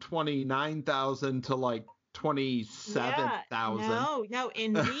from 29,000 to like 27,000. No.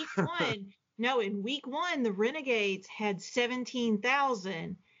 In week one, in week one, the Renegades had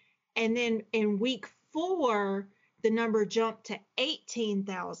 17,000, and then in week 4, the number jumped to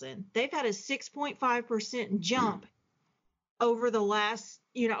 18,000. They've had a 6.5% jump over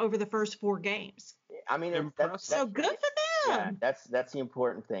the first 4 games. I mean, that's so good for them. Yeah, that's the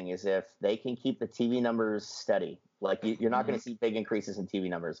important thing is if they can keep the TV numbers steady. Like you're not going to see big increases in TV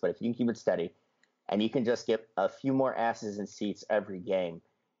numbers, but if you can keep it steady, and you can just get a few more asses in seats every game,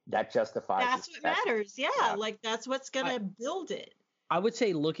 that justifies. That's what matters. Yeah, like that's what's going to build it. I would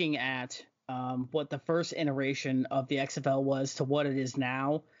say looking at what the first iteration of the XFL was to what it is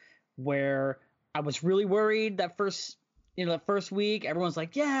now, where I was really worried that first week, everyone's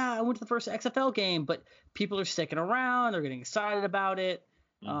like, yeah, I went to the first XFL game, but people are sticking around. They're getting excited about it.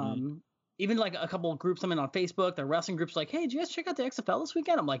 Even like a couple of groups I'm in on Facebook, the wrestling groups like, hey, did you guys check out the XFL this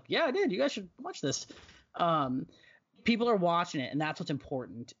weekend? I'm like, yeah, I did. You guys should watch this. people are watching it, and that's what's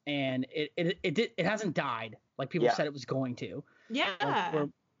important. And it hasn't died like people said it was going to. Yeah. Where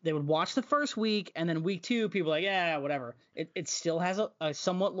they would watch the first week, and then week 2, people are like, yeah, whatever. It still has a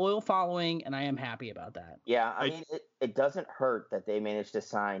somewhat loyal following, and I am happy about that. Yeah, I mean, it doesn't hurt that they managed to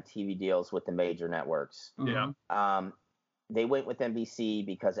sign TV deals with the major networks. Yeah. They went with NBC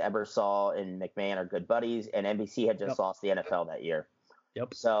because Ebersol and McMahon are good buddies, and NBC had just lost the NFL that year.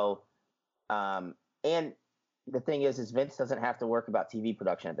 Yep. So, and the thing is Vince doesn't have to work about TV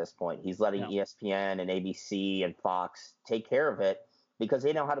production at this point. He's letting ESPN and ABC and Fox take care of it because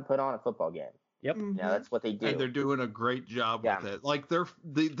they know how to put on a football game. Yep. You know, that's what they do. And they're doing a great job with it. Like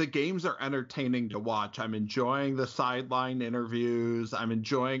the games are entertaining to watch. I'm enjoying the sideline interviews. I'm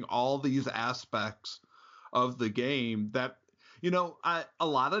enjoying all these aspects of the game that, you know, a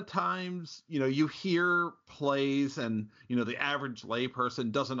lot of times, you know, you hear plays and, you know, the average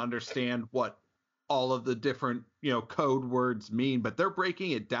layperson doesn't understand what all of the different, you know, code words mean, but they're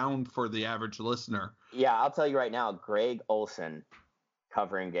breaking it down for the average listener. Yeah, I'll tell you right now, Greg Olson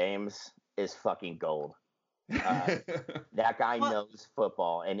covering games is fucking gold. That guy knows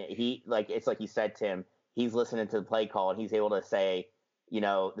football, and it's like you said, Tim, he's listening to the play call and he's able to say, you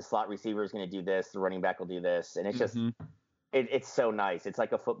know, the slot receiver is going to do this, the running back will do this, and it's just it's so nice. It's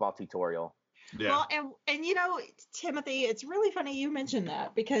like a football tutorial. Yeah. Well, and you know, Timothy, it's really funny you mentioned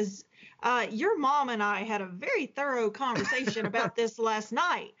that because your mom and I had a very thorough conversation about this last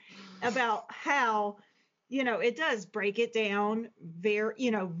night about how, you know, it does break it down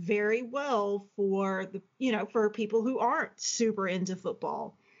very well for for people who aren't super into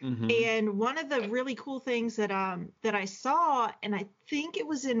football. And one of the really cool things that I saw, and I think it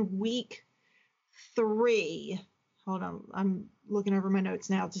was in week 3. Hold on, I'm looking over my notes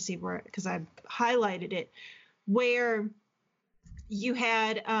now to see where, because I highlighted it, where you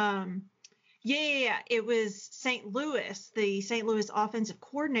had it was St. Louis, the St. Louis offensive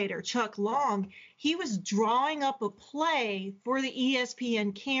coordinator, Chuck Long. He was drawing up a play for the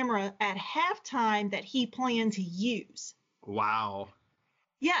ESPN camera at halftime that he planned to use. Wow.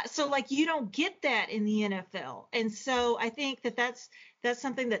 Yeah, so like you don't get that in the NFL. And so I think that's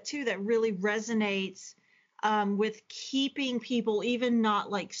something that really resonates with keeping people, even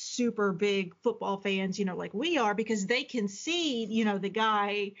not like super big football fans, you know, like we are, because they can see, you know, the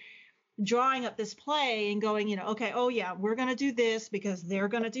guy drawing up this play and going, you know, okay, oh yeah, we're going to do this because they're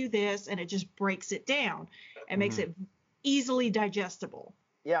going to do this. And it just breaks it down and makes it easily digestible.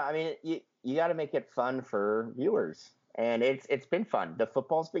 Yeah. I mean, you got to make it fun for viewers, and it's been fun. The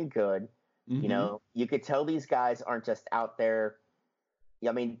football's been good. You know, you could tell these guys aren't just out there.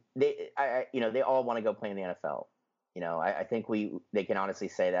 I mean, they all want to go play in the NFL. You know, I think they can honestly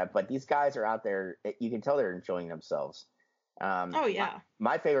say that. But these guys are out there. You can tell they're enjoying themselves.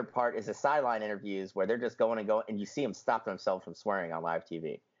 My favorite part is the sideline interviews where they're just going, and you see them stop themselves from swearing on live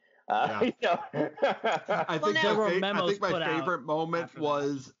TV. You know? I think my favorite moment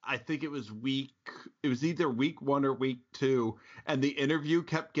was, I think it was either week 1 or week 2, and the interview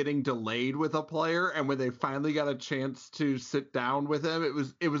kept getting delayed with a player, and when they finally got a chance to sit down with him,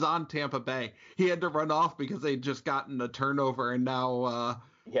 it was on Tampa Bay. He had to run off because they'd just gotten a turnover, and now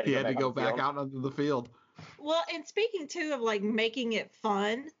he had to go back out onto the field. Well, and speaking too of like making it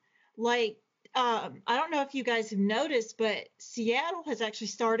fun, like I don't know if you guys have noticed, but Seattle has actually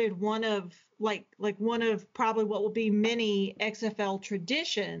started one of probably what will be many XFL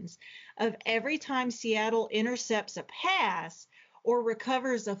traditions of every time Seattle intercepts a pass or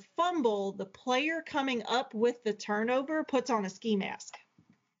recovers a fumble, the player coming up with the turnover puts on a ski mask.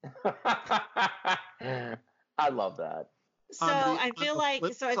 I love that. So I feel like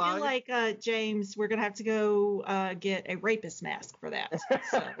James, we're gonna have to go get a rapist mask for that.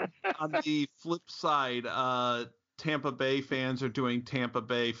 So. On the flip side, Tampa Bay fans are doing Tampa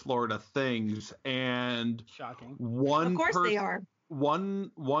Bay, Florida things, and shocking. Of course they are.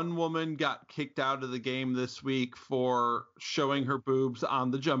 One woman got kicked out of the game this week for showing her boobs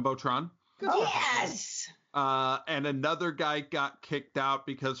on the jumbotron. Yes. And another guy got kicked out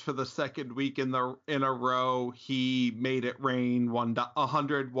because for the second week in a row, he made it rain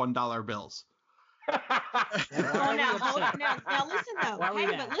 $101 bills. Now listen though.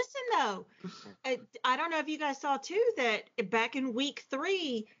 Listen though. I don't know if you guys saw too that back in week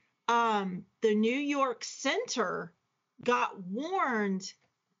 3, the New York Center got warned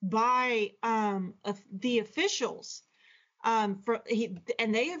by the officials. And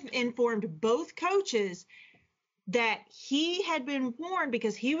they have informed both coaches that he had been warned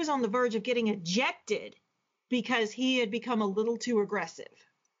because he was on the verge of getting ejected because he had become a little too aggressive.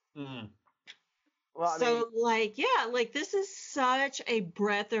 Well, this is such a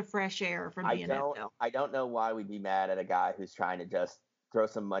breath of fresh air from the NFL. I don't know why we'd be mad at a guy who's trying to just throw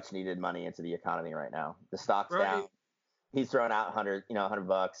some much needed money into the economy right now. The stock's down. He's throwing out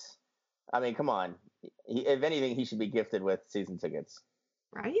 $100. I mean, come on. If anything, he should be gifted with season tickets.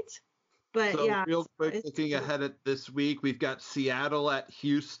 Right. But so real quick, looking ahead at this week, we've got Seattle at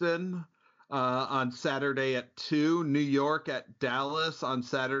Houston on Saturday at 2, New York at Dallas on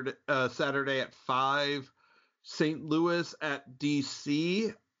Saturday at 5, St. Louis at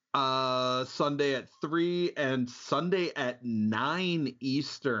DC Sunday at 3, and Sunday at 9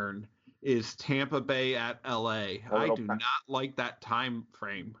 Eastern is Tampa Bay at LA. I do not like that time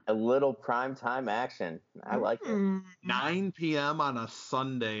frame. A little prime time action. I like it. 9 p.m. on a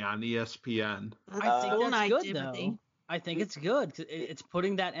Sunday on ESPN. I think that's good, though. I think it's good. It's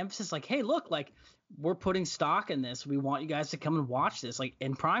putting that emphasis like, hey, look, like, we're putting stock in this. We want you guys to come and watch this, like,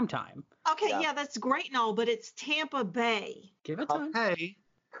 in prime time. Okay, yeah, that's great and all, but it's Tampa Bay. Give it time.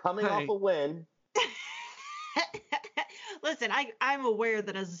 Coming off a win. Listen, I'm aware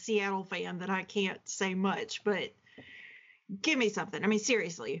that as a Seattle fan that I can't say much, but give me something. I mean,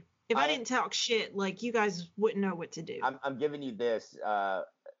 seriously, if I didn't talk shit, like, you guys wouldn't know what to do. I'm giving you this.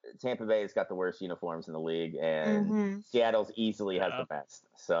 Tampa Bay has got the worst uniforms in the league, and Seattle's easily has the best.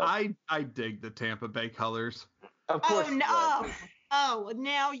 So I dig the Tampa Bay colors. Of course. Oh no! Oh,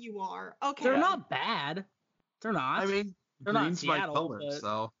 now you are. Okay. They're not bad. They're not. I mean, they're green's not Seattle, my color,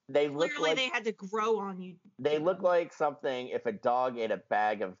 so they look clearly like they had to grow on you. They look like something if a dog ate a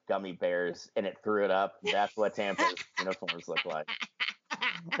bag of gummy bears and it threw it up. That's what Tampa's uniforms look like.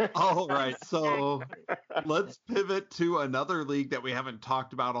 All right, so let's pivot to another league that we haven't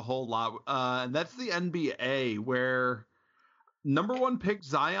talked about a whole lot, and that's the NBA, where number 1 pick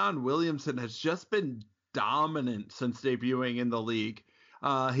Zion Williamson has just been dominant since debuting in the league.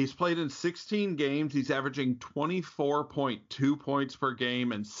 He's played in 16 games. He's averaging 24.2 points per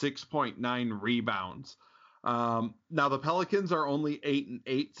game and 6.9 rebounds. Now the Pelicans are only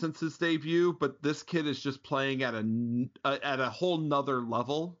 8-8 since his debut, but this kid is just playing at a whole nother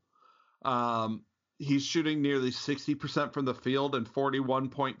level. He's shooting nearly 60% from the field and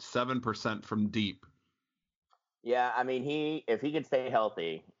 41.7% from deep. Yeah, I mean, if he could stay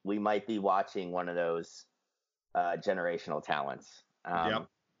healthy, we might be watching one of those generational talents. Yep.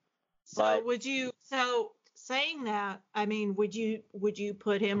 So saying that, I mean, would you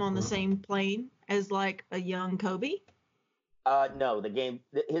put him on the same plane as like a young Kobe? No,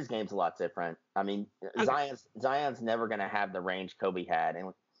 his game's a lot different. I mean, okay. Zion's never going to have the range Kobe had,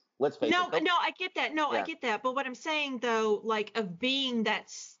 and let's face it. No, I get that. I get that. But what I'm saying though, like, of being that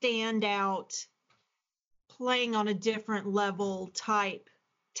standout, playing on a different level type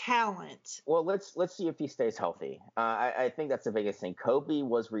talent. Well, let's see if he stays healthy. I think that's the biggest thing. Kobe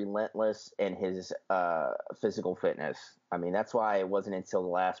was relentless in his physical fitness. I mean, that's why it wasn't until the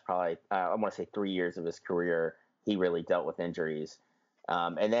last probably I want to say 3 years of his career he really dealt with injuries.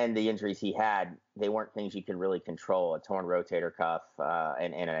 And then the injuries he had, they weren't things you could really control: a torn rotator cuff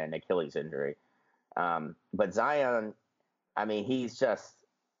and an Achilles injury. But Zion, I mean, he's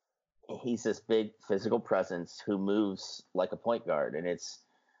this big physical presence who moves like a point guard, and it's.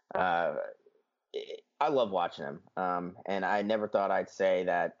 I love watching him, and I never thought I'd say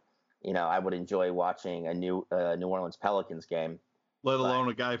that. I would enjoy watching a New Orleans Pelicans game, let alone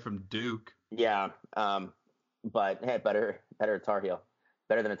a guy from Duke. Yeah, but hey, better Tar Heel,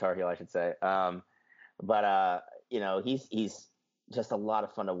 better than a Tar Heel, I should say. He's just a lot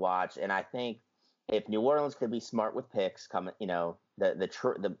of fun to watch, and I think if New Orleans could be smart with picks,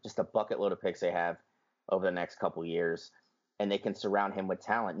 just a bucket load of picks they have over the next couple years, and they can surround him with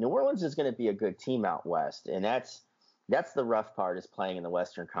talent, New Orleans is going to be a good team out west. And that's the rough part, is playing in the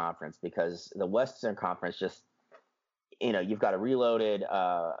Western Conference, because the Western Conference just, you've got a reloaded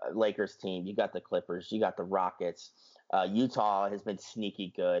Lakers team. You got the Clippers. You got the Rockets. Utah has been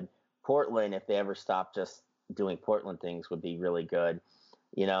sneaky good. Portland, if they ever stop just doing Portland things, would be really good.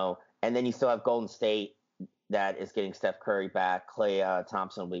 And then you still have Golden State that is getting Steph Curry back. Klay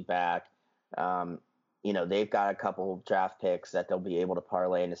Thompson will be back. They've got a couple draft picks that they'll be able to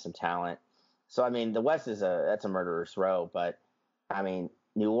parlay into some talent. So, I mean, the West that's a murderer's row, but I mean,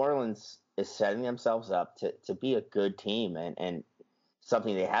 New Orleans is setting themselves up to be a good team and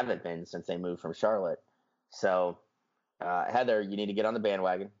something they haven't been since they moved from Charlotte. So, Heather, you need to get on the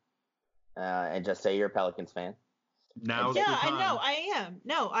bandwagon and just say you're a Pelicans fan. Now, yeah, I know I am.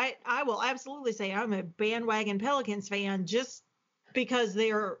 No, I will absolutely say I'm a bandwagon Pelicans fan just because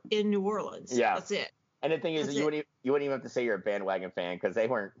they're in New Orleans. Yeah, that's it. And the thing is, you wouldn't even have to say you're a bandwagon fan, because they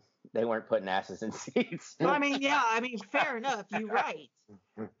weren't They weren't putting asses in seats. I mean, yeah. I mean, fair enough.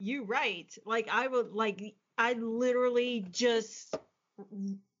 You're right. Like I literally just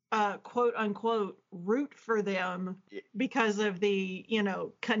quote unquote root for them because of the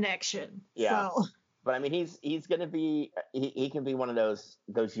connection. Yeah. So. But I mean, he's gonna be he can be one of those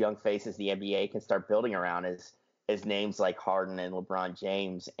young faces the NBA can start building around as names like Harden and LeBron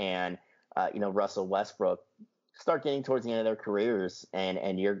James and Russell Westbrook start getting towards the end of their careers, and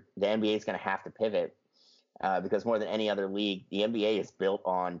the NBA is going to have to pivot because more than any other league, the NBA is built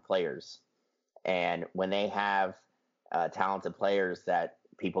on players, and when they have talented players that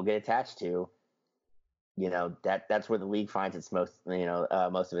people get attached to, that's where the league finds its most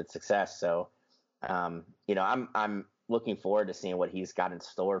of its success. So, I'm looking forward to seeing what he's got in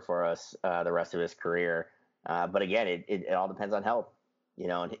store for us the rest of his career. But again, it all depends on health.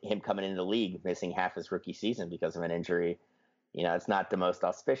 And him coming into the league, missing half his rookie season because of an injury, it's not the most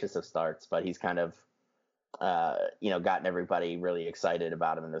auspicious of starts, but he's kind of, gotten everybody really excited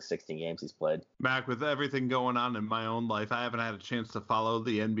about him in those 16 games he's played. Mac, with everything going on in my own life, I haven't had a chance to follow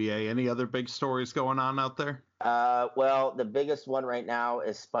the NBA. Any other big stories going on out there? Well, the biggest one right now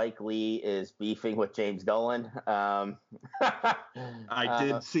is Spike Lee is beefing with James Dolan. I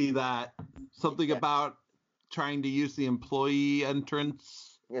did see that. Something about trying to use the employee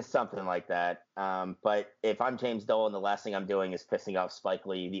entrance. It's something like that. But if I'm James Dolan, the last thing I'm doing is pissing off Spike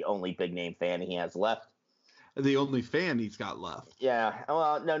Lee, the only big name fan he has left. The only fan he's got left. Yeah.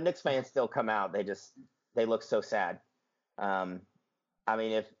 Well, no, Knicks fans still come out. They look so sad. I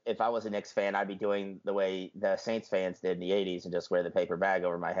mean, if I was a Knicks fan, I'd be doing the way the Saints fans did in the 80s and just wear the paper bag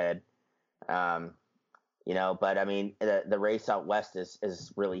over my head. But I mean, the race out west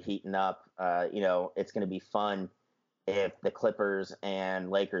is really heating up. It's going to be fun if the Clippers and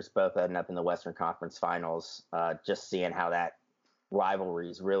Lakers both end up in the Western Conference Finals. Just seeing how that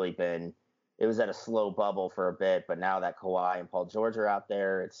rivalry's really been. It was at a slow bubble for a bit, but now that Kawhi and Paul George are out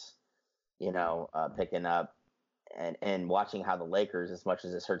there, it's picking up. And watching how the Lakers, as much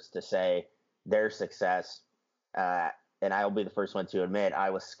as this hurts to say, their success. And I'll be the first one to admit I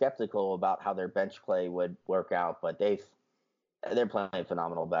was skeptical about how their bench play would work out, but they're playing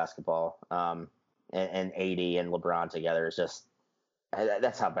phenomenal basketball. And AD and LeBron together is just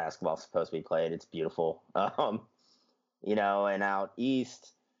that's how basketball's supposed to be played. It's beautiful. And out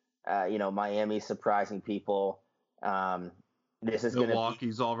east, Miami's surprising people. This is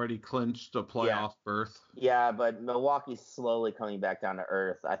Milwaukee's already clinched a playoff berth. Yeah, but Milwaukee's slowly coming back down to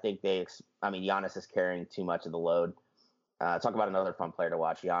earth. I think Giannis is carrying too much of the load. Talk about another fun player to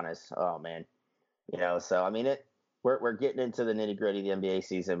watch, Giannis. Oh man, So I mean, we're getting into the nitty gritty of the NBA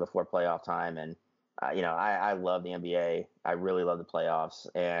season before playoff time, and I love the NBA. I really love the playoffs,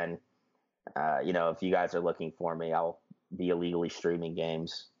 and if you guys are looking for me, I'll be illegally streaming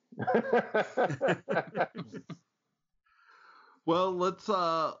games. Well, let's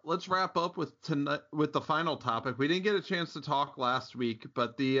wrap up with the final topic. We didn't get a chance to talk last week,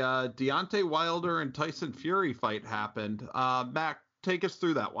 but the Deontay Wilder and Tyson Fury fight happened. Mac, take us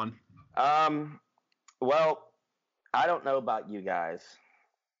through that one. Well, I don't know about you guys,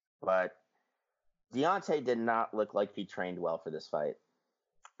 but Deontay did not look like he trained well for this fight.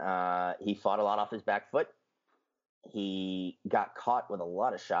 He fought a lot off his back foot. He got caught with a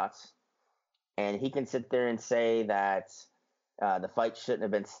lot of shots, and he can sit there and say that the fight shouldn't have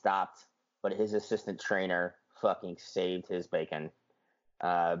been stopped, but his assistant trainer fucking saved his bacon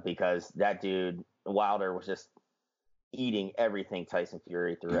because that dude, Wilder, was just eating everything Tyson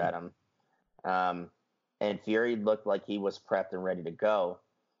Fury threw at him. And Fury looked like he was prepped and ready to go.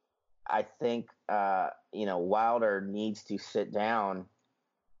 I think, Wilder needs to sit down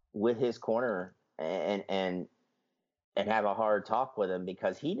with his corner and have a hard talk with him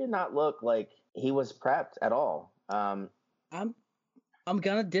because he did not look like he was prepped at all. I'm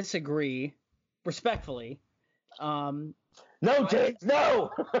gonna disagree respectfully. No, James,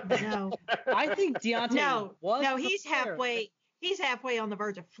 no. No. I think Deontay was No, he's halfway. He's halfway on the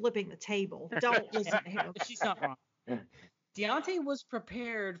verge of flipping the table. Don't listen to him. She's not wrong. Deontay was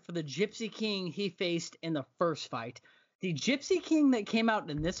prepared for the Gypsy King he faced in the first fight. The Gypsy King that came out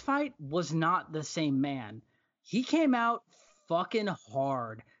in this fight was not the same man. He came out fucking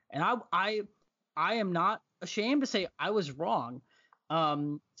hard, and I am not ashamed to say I was wrong.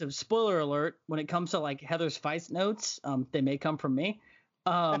 So spoiler alert, when it comes to like Heather's fight notes, they may come from me.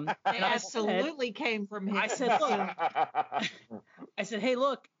 They absolutely came from him. I said, hey,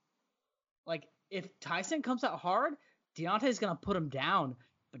 look, like if Tyson comes out hard, Deontay's going to put him down.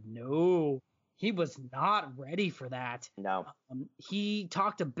 But no, he was not ready for that. No. He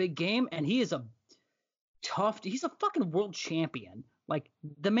talked a big game, and he is he's a fucking world champion. Like,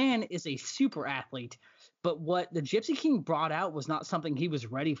 the man is a super athlete, but what the Gypsy King brought out was not something he was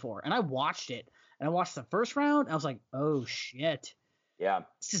ready for. And I watched it, and I watched the first round, and I was like, oh, shit. Yeah.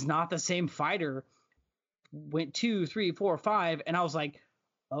 This is not the same fighter. Went 2, 3, 4, 5, and I was like,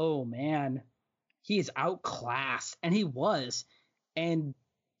 oh, man, he is outclassed. And he was. And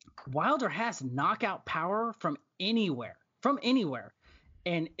Wilder has knockout power from anywhere.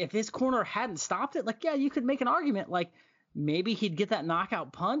 And if his corner hadn't stopped it, like, yeah, you could make an argument, like, maybe he'd get that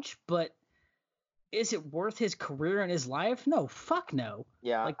knockout punch, but is it worth his career and his life? No, fuck no.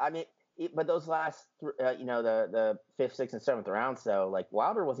 Yeah, like, I mean, but those last, the 5th, 6th, and 7th rounds, though, like,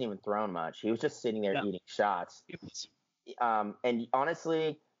 Wilder wasn't even throwing much. He was just sitting there eating shots. And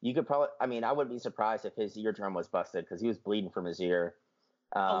honestly, you could probably, I mean, I wouldn't be surprised if his eardrum was busted because he was bleeding from his ear.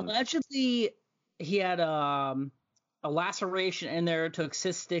 Allegedly, he had a laceration in there, took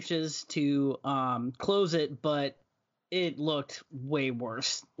 6 stitches to close it, but it looked way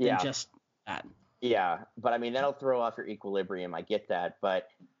worse than just that. Yeah, but I mean, that'll throw off your equilibrium. I get that, but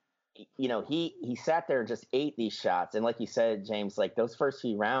he sat there and just ate these shots, and like you said, James, like those first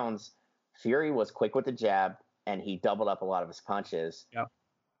few rounds, Fury was quick with the jab, and he doubled up a lot of his punches. Yeah,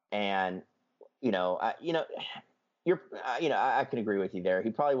 and I can agree with you there.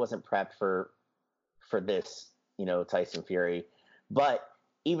 He probably wasn't prepped for this, Tyson Fury, but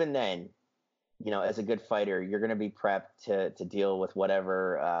even then, as a good fighter, you're going to be prepped to deal with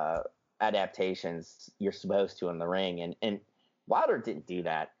whatever adaptations you're supposed to in the ring. And Wilder didn't do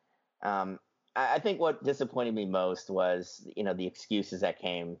that. I think what disappointed me most was, the excuses that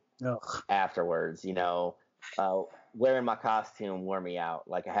came afterwards. Wearing my costume wore me out.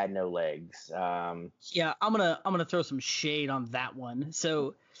 Like I had no legs. Yeah, I'm gonna throw some shade on that one.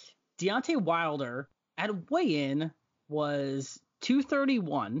 So Deontay Wilder at weigh-in was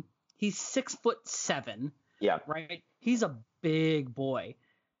 231. He's 6'7". Yeah. Right. He's a big boy.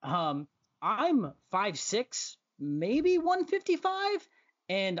 I'm 5'6", maybe 155,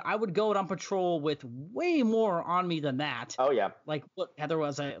 and I would go out on patrol with way more on me than that. Oh yeah. Like what Heather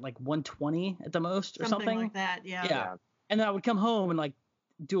was at, like 120 at the most or something like that. Yeah. Yeah. And then I would come home and like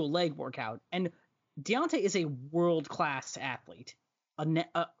do a leg workout. And Deontay is a world-class athlete,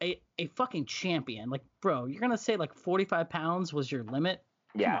 a fucking champion. Like, bro, you're gonna say like 45 pounds was your limit?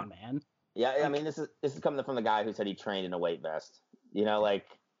 Yeah. Come on, man. Yeah, I mean, this is coming from the guy who said he trained in a weight vest.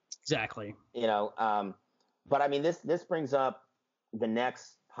 Exactly. But I mean, this brings up the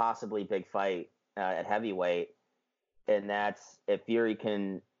next possibly big fight at heavyweight, and that's if Fury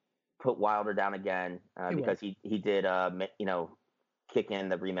can put Wilder down again because he did kick in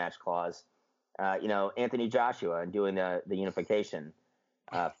the rematch clause. Anthony Joshua and doing the unification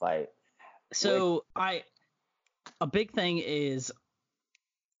fight. So a big thing is,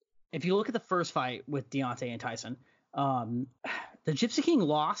 if you look at the first fight with Deontay and Tyson, the Gypsy King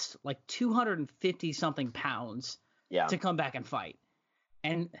lost like 250 something pounds to come back and fight,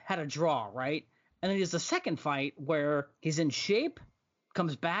 and had a draw, right? And then there's the second fight where he's in shape,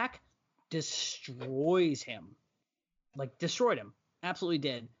 comes back, destroys him, absolutely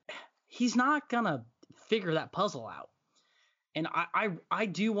did. He's not gonna figure that puzzle out, and I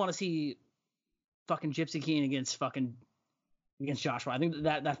do want to see fucking Gypsy King against Joshua. I think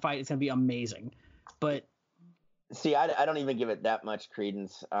that fight is gonna be amazing. But see, I don't even give it that much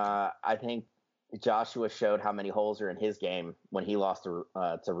credence. I think Joshua showed how many holes are in his game when he lost to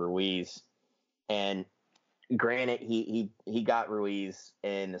Ruiz. And granted, he got Ruiz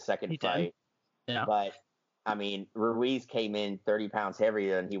in the second fight. Yeah. But I mean, Ruiz came in 30 pounds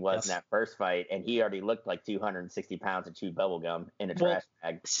heavier than he was in that first fight, and he already looked like 260 pounds of chewed bubblegum in a trash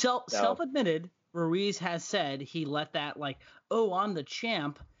bag. Self-admitted, Ruiz has said he let that I'm the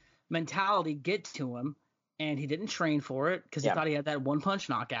champ mentality get to him, and he didn't train for it because he thought he had that one-punch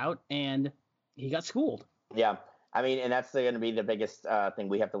knockout, and he got schooled. Yeah. I mean, and that's going to be the biggest thing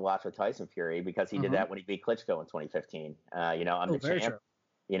we have to watch with Tyson Fury, because he did that when he beat Klitschko in 2015. I'm the champ.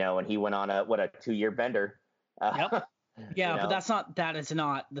 True. And he went on a 2-year bender. Yep. Yeah, but that is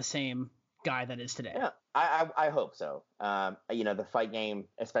not the same guy that is today. Yeah, I hope so. The fight game,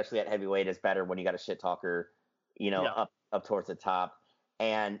 especially at heavyweight, is better when you got a shit talker, up towards the top.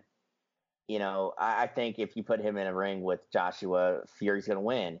 And I think if you put him in a ring with Joshua, Fury's going to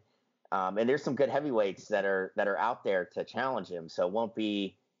win. And there's some good heavyweights that are out there to challenge him. So it won't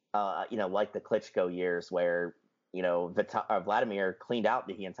be, like the Klitschko years where, Vladimir cleaned out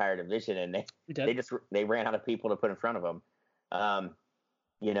the entire division, and they ran out of people to put in front of him.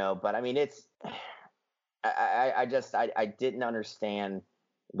 But I mean, I didn't understand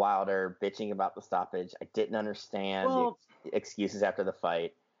Wilder bitching about the stoppage. I didn't understand the excuses after the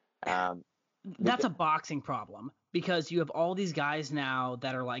fight. that's a boxing problem because you have all these guys now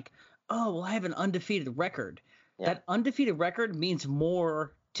that are like, oh, well, I have an undefeated record. Yeah. That undefeated record means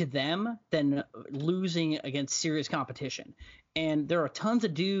more to them than losing against serious competition. And there are tons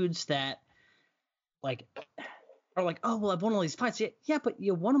of dudes that like are like, oh, well, I've won all these fights. Yeah, but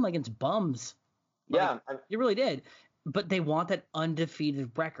you won them against bums. Yeah. You really did. But they want that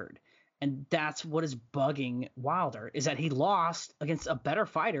undefeated record. And that's what is bugging Wilder, is that he lost against a better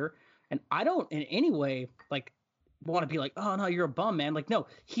fighter. And I don't in any way like want to be like, oh no, you're a bum, man. Like, no,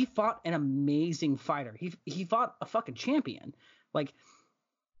 he fought an amazing fighter. He fought a fucking champion. Like,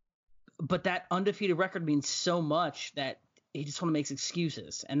 but that undefeated record means so much that he just want to make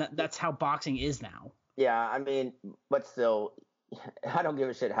excuses. And that's how boxing is now. Yeah, I mean, but still, I don't give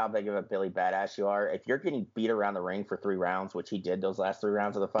a shit how big of a Billy Badass you are. If you're getting beat around the ring for 3 rounds, which he did those last 3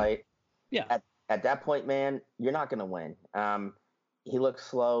 rounds of the fight, yeah. At that point, man, you're not going to win. He looked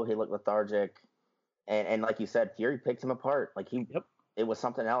slow. He looked lethargic. And like you said, Fury picked him apart. Like it was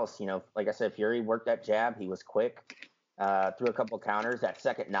something else. You know, like I said, Fury worked that jab. He was quick, threw a couple counters. That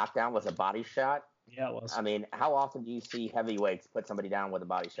second knockdown was a body shot. Yeah, it was. I mean, how often do you see heavyweights put somebody down with a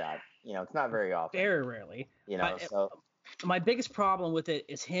body shot? You know, it's not very often. Very rarely. You know, my biggest problem with it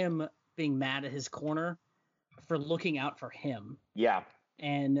is him being mad at his corner for looking out for him. Yeah.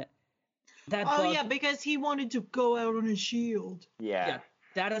 And that. Yeah, because he wanted to go out on his shield. Yeah.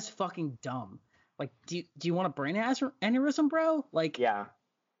 That is fucking dumb. Like, do you want a brain aneurysm, bro? Like, yeah.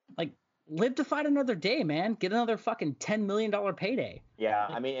 Like, live to fight another day, man. Get another fucking $10 million payday. Yeah,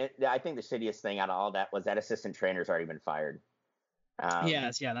 I mean, I think the shittiest thing out of all that was that assistant trainer's already been fired.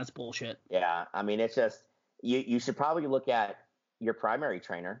 That's bullshit. Yeah, I mean, it's just you should probably look at your primary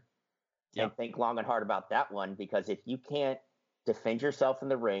trainer and think long and hard about that one, because if you can't defend yourself in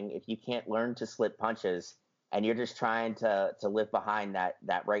the ring, if you can't learn to slip punches, and you're just trying to live behind that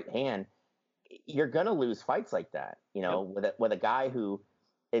right hand, you're gonna lose fights like that. You know, with a guy who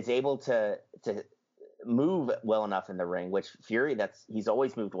is able to move well enough in the ring, which Fury, he's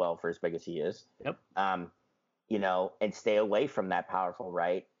always moved well for as big as he is. Yep. You know, and stay away from that powerful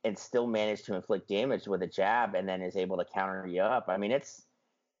right and still manage to inflict damage with a jab and then is able to counter you up. I mean, it's,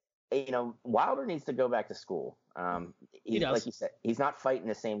 you know, Wilder needs to go back to school. He does. Like you said, he's not fighting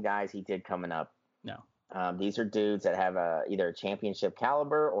the same guys he did coming up. No. These are dudes that have either a championship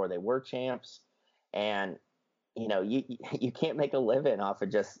caliber or they were champs. And, you know, you can't make a living off of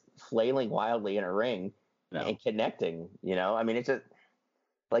just flailing wildly in a ring and connecting, you know? I mean, it's just,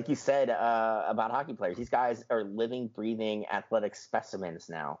 like you said about hockey players, these guys are living, breathing athletic specimens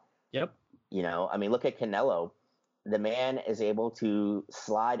now. Yep. You know, I mean, look at Canelo. The man is able to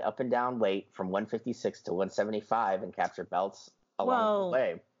slide up and down weight from 156 to 175 and capture belts along the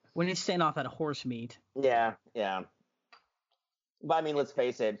way. When he's staying off that horse meat. Yeah. But I mean, let's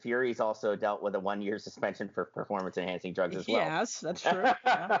face it, Fury's also dealt with a 1-year suspension for performance-enhancing drugs as well. Yes, that's true.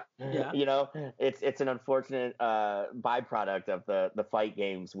 Yeah. You know, it's an unfortunate byproduct of the fight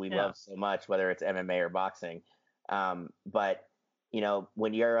games we love so much, whether it's MMA or boxing. But you know,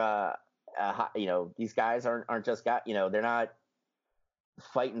 when you're you know, these guys aren't just you know, they're not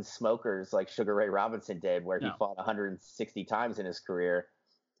fighting smokers like Sugar Ray Robinson did, where he fought 160 times in his career.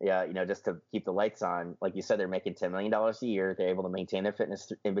 Yeah, you know, just to keep the lights on. Like you said, they're making $10 million a year. They're able to maintain their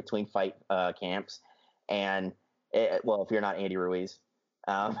fitness in between fight camps. And, if you're not Andy Ruiz.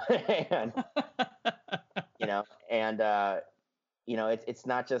 And, you know, it's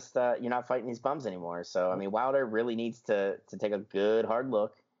not just you're not fighting these bums anymore. So, I mean, Wilder really needs to take a good, hard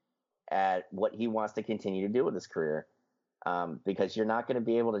look at what he wants to continue to do with his career. Because you're not going to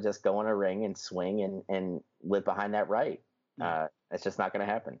be able to just go in a ring and swing and live behind that right. It's just not going to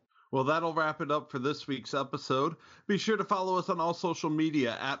happen. Well, that'll wrap it up for this week's episode. Be sure to follow us on all social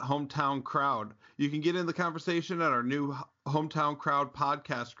media at Hometown Crowd. You can get in the conversation at our new Hometown Crowd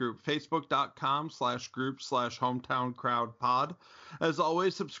podcast group, facebook.com/group/Hometown Crowd Pod. As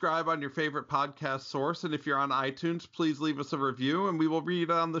always, subscribe on your favorite podcast source. And if you're on iTunes, please leave us a review and we will read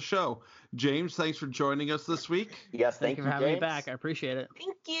it on the show. James, thanks for joining us this week. Yes, thank you for having me back. I appreciate it.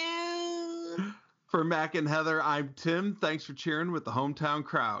 Thank you. For Mac and Heather, I'm Tim. Thanks for cheering with the Hometown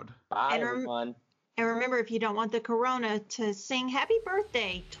Crowd. Bye, everyone. And remember, if you don't want the corona, to sing happy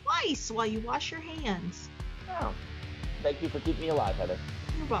birthday twice while you wash your hands. Oh, thank you for keeping me alive, Heather.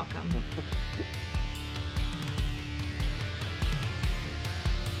 You're welcome.